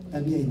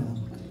 Tabia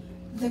inaamka.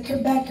 The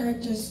bad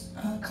characters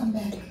come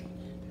back.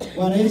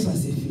 Bwana Yesu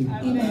asifiwe.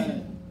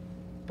 Amen.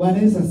 Bwana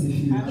Yesu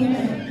asifiwe.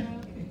 Amen.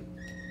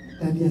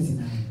 Tabia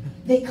zinaamka.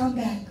 They come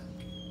back.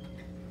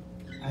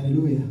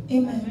 Haleluya.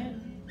 Amen.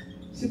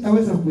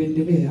 Sitaweza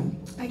kuendelea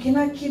I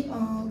cannot keep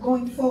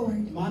going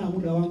forward maana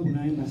muda wangu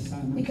unaenda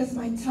sana. because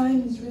my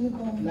time is really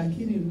going.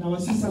 Lakini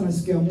nawasihi sana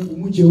siku ya Mungu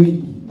muje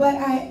wengi. But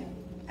I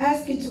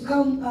ask you to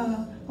come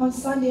on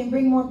Sunday and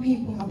bring more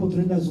people Hapo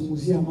tunaenda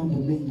zungumzia mambo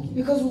mengi.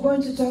 because we're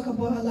going to talk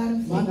about a lot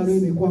of Maana leo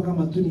things. imekuwa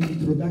kama tu ni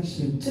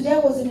introduction Today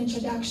was an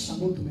introduction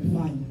ambayo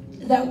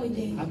tumefanya. that we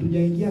did.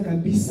 Hatujaingia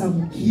kabisa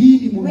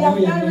mkiini We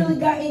have not really mwenyewe.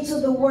 got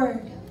into the word.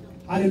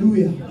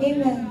 Haleluya.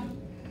 Amen.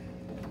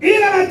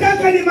 Ila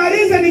nataka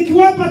nimalize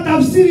nikiwapa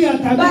tafsiri ya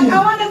But I tabia.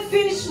 want to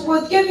finish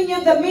with giving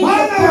you the meaning of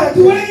Maana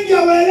watu character. wengi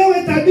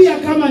hawaelewi tabia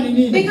kama ni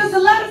nini. Because a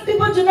lot of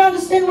people do not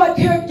understand what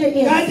character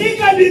is.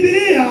 Katika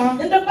Biblia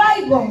In the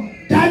Bible,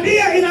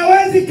 tabia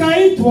inaweza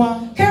ikaitwa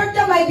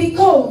character might be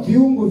called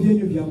viungo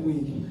vyenyu vya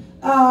mwili.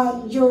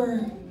 your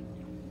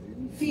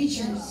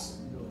features,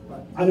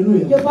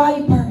 Haleluya. your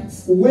body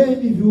parts.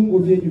 Uweni viungo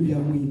vyenyu vya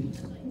mwili.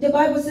 The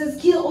Bible says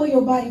kill all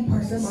your body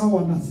parts. Sema hao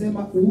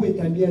wanasema uwe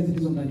tabia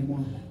zilizo ndani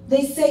mwako.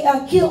 They say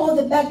kill all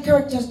the bad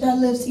characters that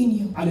lives in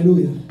you.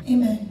 Haleluya.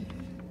 Amen.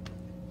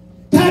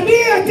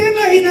 Tabia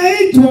tena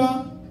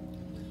inaitwa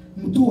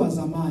mtu wa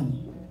zamani.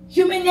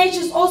 Human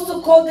nature is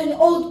also called an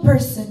old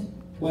person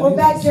or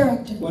bad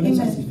character. Amen.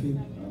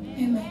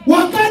 Amen.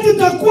 Wakati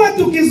tutakuwa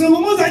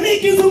tukizungumza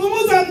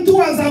nikizungumza mtu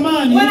wa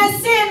zamani. When I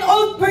say an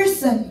old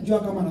person, Jua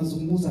kama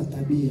nazungumza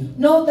tabia.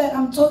 know that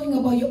I'm talking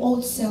about your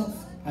old self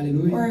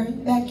Haleluya. or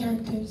bad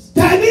characters.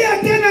 Tabia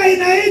tena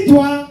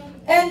inaitwa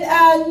And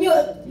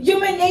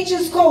human nature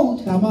is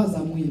called tamaa za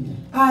mwili.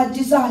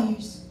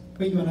 desires.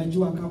 Wengi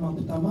wanajua kama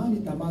kutamani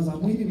tamaa za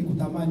mwili ni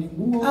kutamani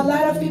nguo. A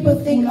lot of people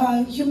think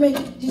human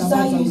tamaa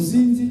za desires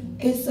uzinzi.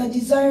 is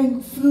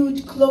desiring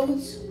food,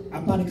 clothes.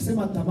 Hapa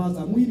nikisema tamaa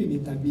za mwili ni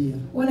tabia.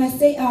 When I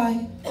say I,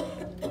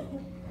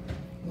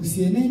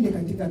 Usienende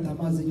katika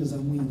tamaa zenye za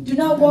mwili. do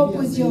not walk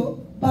with your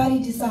body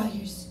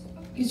desires.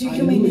 It's your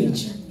human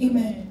nature.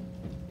 Amen.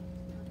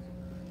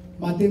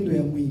 Matendo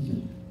ya mwili.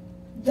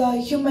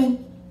 The human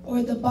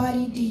or the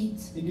body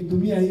deeds.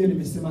 Nikitumia hiyo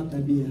nimesema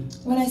tabia.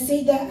 When I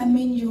say that, I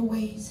mean your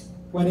ways.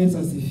 Bwana Yesu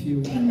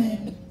asifiwe. Amen.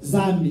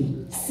 Dhambi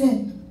Sin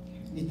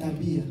ni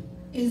tabia.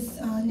 is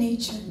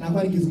nature. Na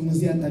kwa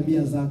nikizungumzia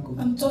tabia zako.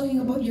 I'm talking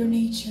about your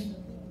nature.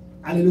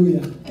 Haleluya.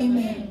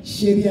 Amen.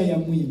 Sheria ya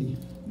mwili.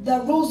 The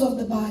rules of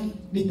the body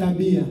Ni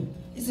tabia.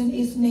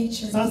 is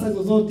nature. Sasa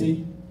hizo zote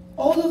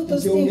All of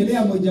those things.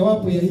 ukiongelea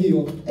mojawapo ya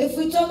hiyo, If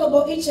we talk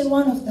about each and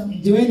one of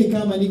them, jiweni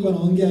kama niko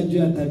naongea juu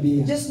ya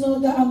tabia. just know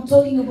that I'm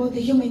talking about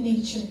the human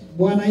nature.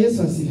 Bwana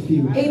Yesu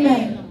asifiwe.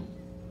 Amen.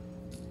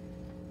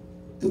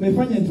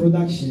 Tumefanya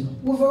introduction.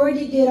 We've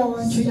already did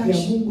our Siku ya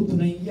introduction. Mungu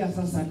tunaingia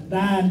sasa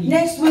ndani.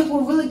 Next week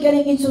we're really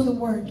getting into the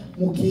word.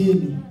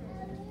 Mukiini.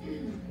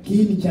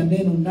 Kiini cha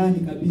neno ndani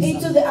kabisa.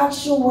 Into the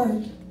actual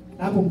word.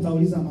 Hapo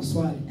mtauliza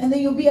maswali. And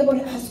then you'll be able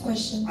to ask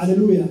questions.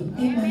 Haleluya.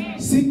 Amen.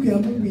 Siku ya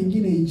Mungu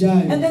ingine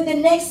ijayo. And then the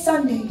next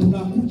Sunday,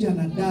 Tunakuja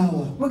na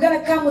dawa. we're going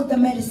to come with the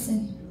medicine.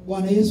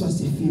 Bwana Yesu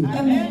asifiwe.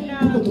 Amen.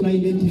 Tuko tuna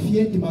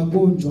identifiate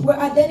magonjwa.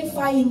 We're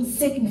identifying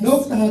sickness.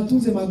 Dokta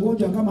hatunze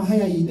magonjwa kama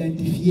haya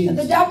identifiate.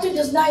 The doctor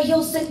does not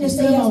heal sickness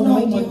that he has Sema no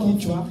unauma idea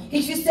kichwa. of.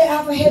 If you say I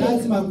have a headache,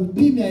 Lazima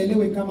kupime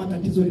aelewe kama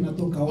tatizo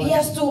linatoka he wapi.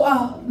 has to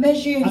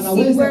measure and see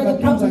Anaweza where the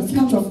kutunza problem is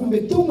kichwa coming kumbe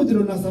from. tumbo ndilo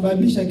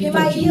linasababisha He kichwa.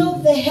 might heal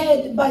the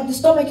head, but the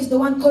stomach is the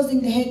one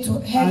causing the head to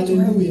hurt.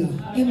 Hallelujah.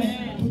 Amen.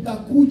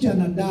 Tutakuja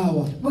na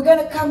dawa. We're going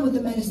to come with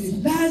the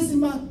medicine.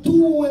 Lazima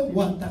tuwe It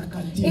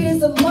watakatifu.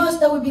 is a must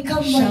that we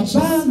become righteous.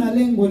 Shabana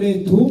lengo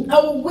letu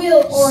Our will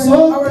or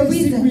our sote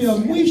siku ya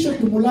reasons mwisho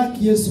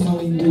tumulaki Yesu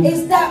mawinguni.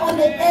 is that on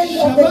the end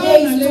of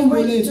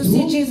the days to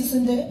see Jesus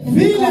in the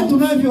Vile clouds.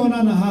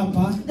 tunavyoonana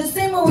hapa, The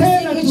same way we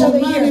tena see each other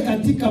tuonane here.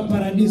 katika We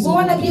paradiso.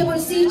 want to be able to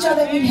see each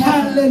other in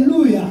heaven.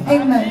 Haleluya.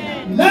 Amen.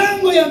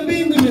 Lango ya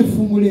mbingu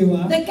imefunguliwa.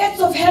 The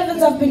gates of heavens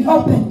have been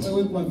opened,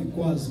 Tumewekwa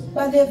vikwazo.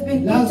 but there have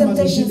been Lazima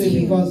temptations tushinde here.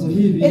 vikwazo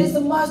hivi. It is a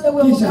must that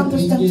we will overcome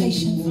those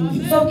temptations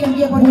so we can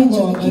be able to Mungu enter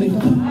the awabariki.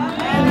 kingdom.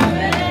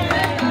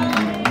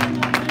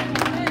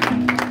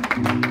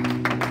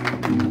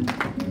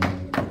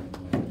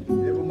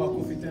 Hebu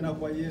makofi tena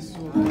kwa Yesu.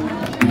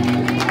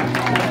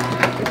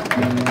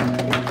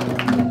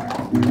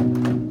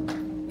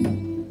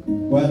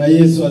 Bwana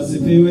Yesu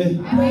asifiwe.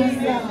 Praise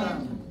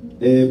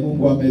God.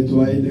 Mungu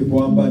ametuahidi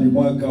kwamba ni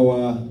mwaka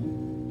wa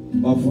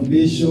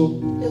mafundisho.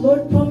 The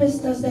Lord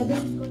promised us that this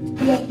is going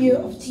to be a year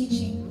of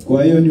teaching.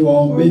 Kwa hiyo ni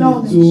waombeni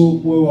tu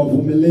muwe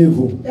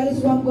wavumilivu. That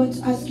is why I'm going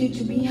to ask you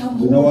to be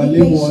humble. Tuna Be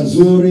walimu patient.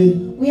 wazuri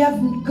We have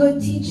good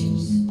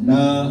teachers.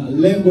 na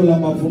lengo la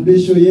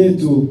mafundisho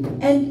yetu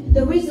And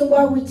the reason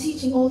why we're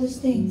teaching all these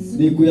things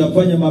ni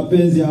kuyafanya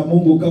mapenzi ya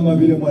Mungu kama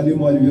vile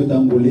mwalimu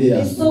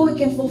alivyotangulia. is so we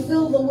can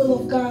fulfill the will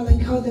of God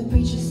like how the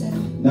preacher said.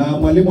 Na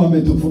mwalimu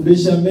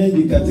ametufundisha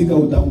mengi katika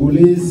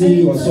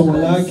utangulizi wa somo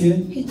lake.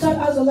 He taught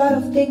us a lot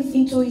of things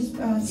into his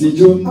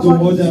Sijui mtu about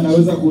his mmoja teaching.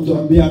 anaweza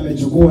kutuambia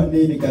amechukua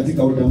nini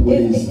katika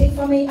utangulizi. If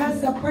I may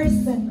ask a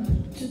person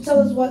to tell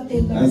us what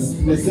they learned.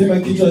 Amesema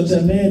kichwa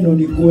cha neno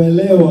ni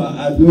kuelewa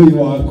adui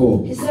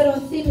wako. He said our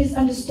theme is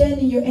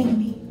understanding your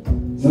enemy.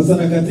 Sasa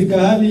na katika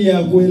hali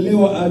ya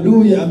kuelewa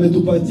adui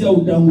ametupatia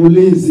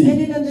utangulizi.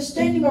 And in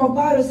understanding our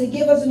battles, he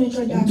gave us an Mtu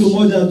introduction.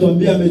 mmoja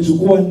atuambie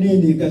amechukua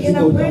nini Can katika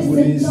a person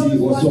utangulizi tell us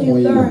wa what they somo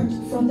hili. learned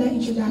from that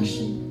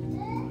introduction?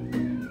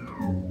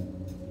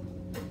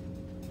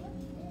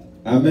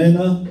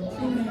 Amena. Amen.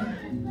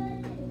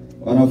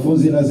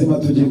 Wanafunzi lazima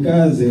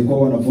tujikaze kwa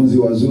wanafunzi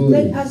wazuri.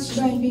 Let us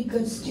try and be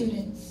good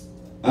students.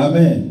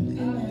 Amen.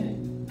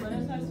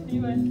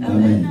 Amen.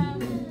 Amen.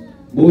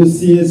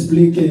 Bosi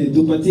explique,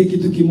 tupatie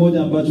kitu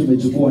kimoja ambacho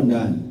umechukua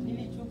ndani.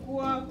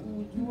 Nilichukua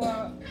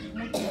kujua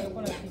mtu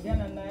alikuwa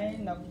anapigana naye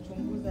na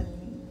kuchunguza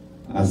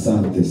nini.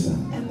 Asante sana.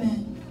 Amen.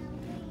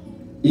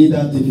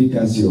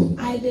 Identification.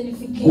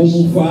 Identification.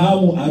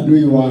 Kumfahamu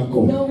adui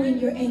wako.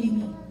 Knowing your enemy.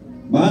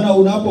 Maana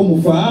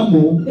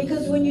unapomfahamu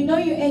Because when you know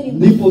your enemy,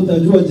 ndipo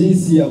utajua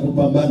jinsi ya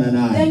kupambana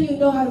naye. then you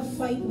know how to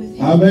fight with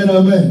him. Amen,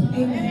 amen.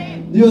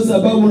 Amen. Ndio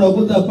sababu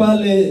unakuta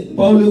pale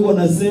Paulo yuko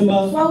nasema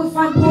That's why we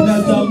find Paul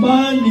saying,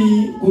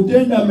 ninatamani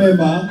kutenda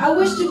mema, I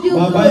wish to do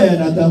mabaya good,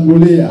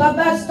 yanatangulia. but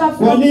bad stuff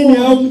Kwa will nini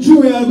follow.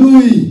 haumjui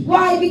adui?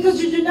 Why?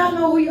 Because you do not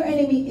know who your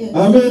enemy is.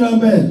 Amen,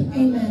 amen.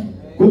 Amen.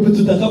 Kumbe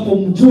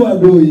tutakapomjua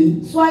adui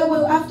That's why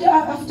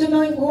after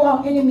knowing who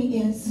our enemy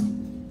is,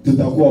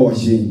 tutakuwa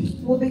washindi.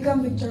 we'll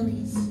become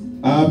victorious.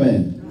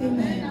 Amen.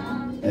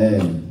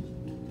 Amen.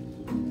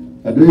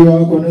 Adui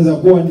wako anaweza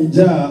kuwa ni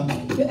njaa,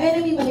 Your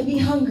enemy might be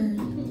hunger,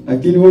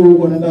 lakini wewe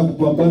uko unaenda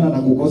kupambana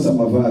na kukosa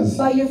mavazi.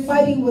 but you're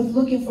fighting with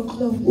looking for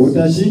clothes.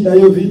 Utashinda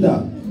hiyo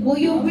vita?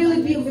 Will you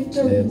really be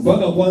victorious?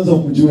 Mpaka kwanza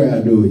umjue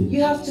adui.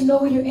 You have to know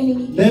who your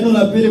enemy is. Neno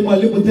la pili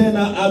mwalimu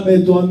tena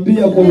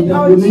ametuambia kwa And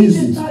our teacher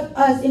utangulizi. taught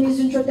us in his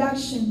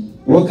introduction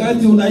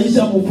Wakati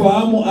unaisha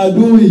mfahamu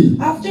adui,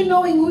 after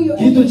knowing who your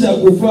kitu cha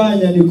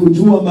kufanya ni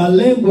kujua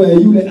malengo ya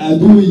yule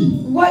adui.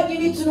 What you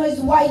need to know is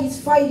why he's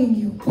fighting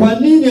you. Kwa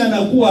nini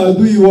anakuwa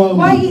adui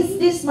wangu? Why is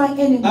this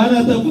my enemy?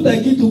 Anatafuta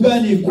kitu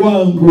gani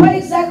kwangu? What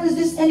exactly is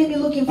this enemy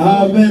looking for?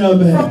 Amen,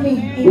 amen. From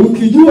me.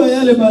 Ukijua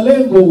yale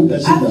malengo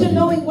utashinda. After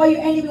knowing what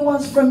your enemy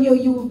wants from you,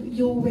 you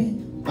will win.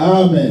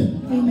 Amen.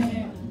 Amen.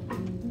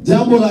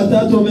 Jambo la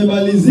tatu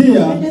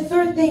amemalizia And the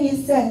third thing he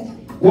said,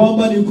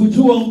 kwamba ni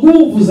kujua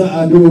nguvu za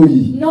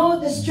adui. know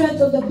the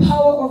strength of the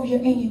power of your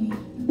enemy.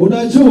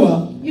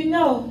 Unajua, You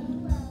know,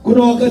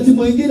 kuna wakati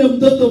mwingine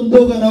mtoto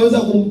mdogo anaweza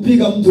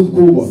kumpiga mtu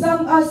mkubwa.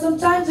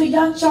 sometimes a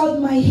young child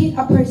might hit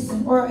a person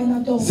or an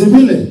adult. Si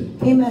vile?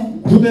 Amen.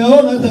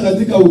 Tumeona hata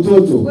katika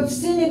utoto. We've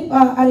seen it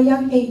at a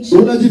young age.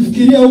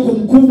 Unajifikiria huko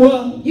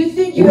mkubwa, You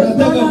think you're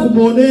unataka grown up,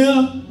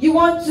 kumwonea, you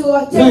want to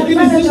take lakini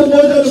advantage siku of the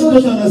moja little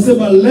mtoto children.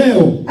 anasema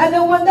leo, And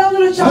then when that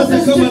little child hata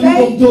says kama niko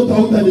today, mtoto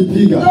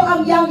hautanipiga. though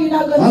I'm young, you're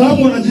not going Alafu to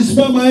hit me.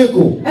 anajisimama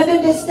eko. And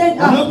then they stand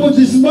up.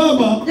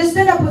 Anapojisimama, They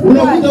stand up with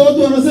unakuta pride.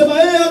 watu wanasema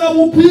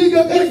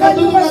anamupiga, kale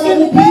katoto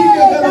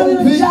anamupiga,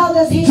 anamupiga.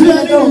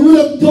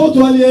 Yule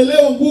mtoto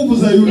alielewa nguvu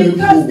za yule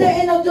Because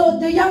mkubwa.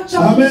 the young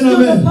child Amen,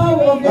 understood the amen.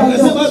 power of the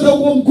Akasema adult. hata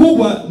uko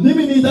mkubwa,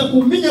 mimi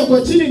nitakuminya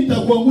kwa chini,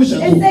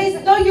 nitakuangusha It tu. says,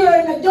 though you're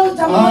an adult,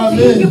 I'm going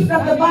to hit you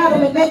from the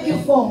bottom and make you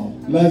fall.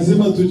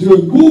 Lazima tujue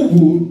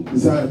nguvu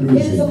za adui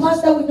It is a zetu.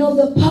 must that we know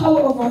the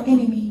power of our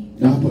enemy.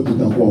 Na hapo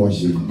tutakuwa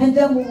washindi. And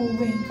then we will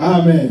win.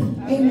 Amen.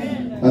 Amen.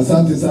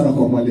 Asante sana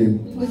kwa mwalimu.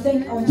 We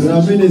thank our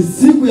teacher. Tunaamini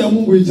siku ya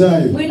Mungu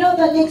ijayo, We know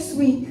that next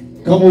week,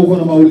 kama uko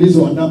na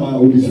maulizo, andaa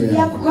maulizo if you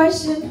yako. have a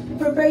question,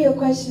 prepare your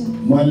question.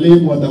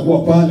 Mwalimu atakuwa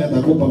pale,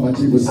 atakupa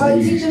majibu Our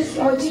sahihi.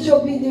 teacher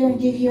will be there and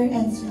give you an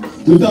answer.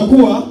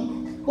 Tutakuwa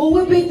Will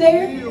we be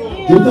there?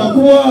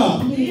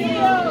 tutakuwa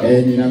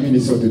Yeah. ninaamini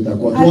sote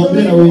tutakuwa.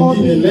 Tuambie na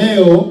wengine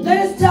leo Let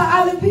us tell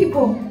other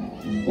people.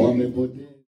 wamepotea.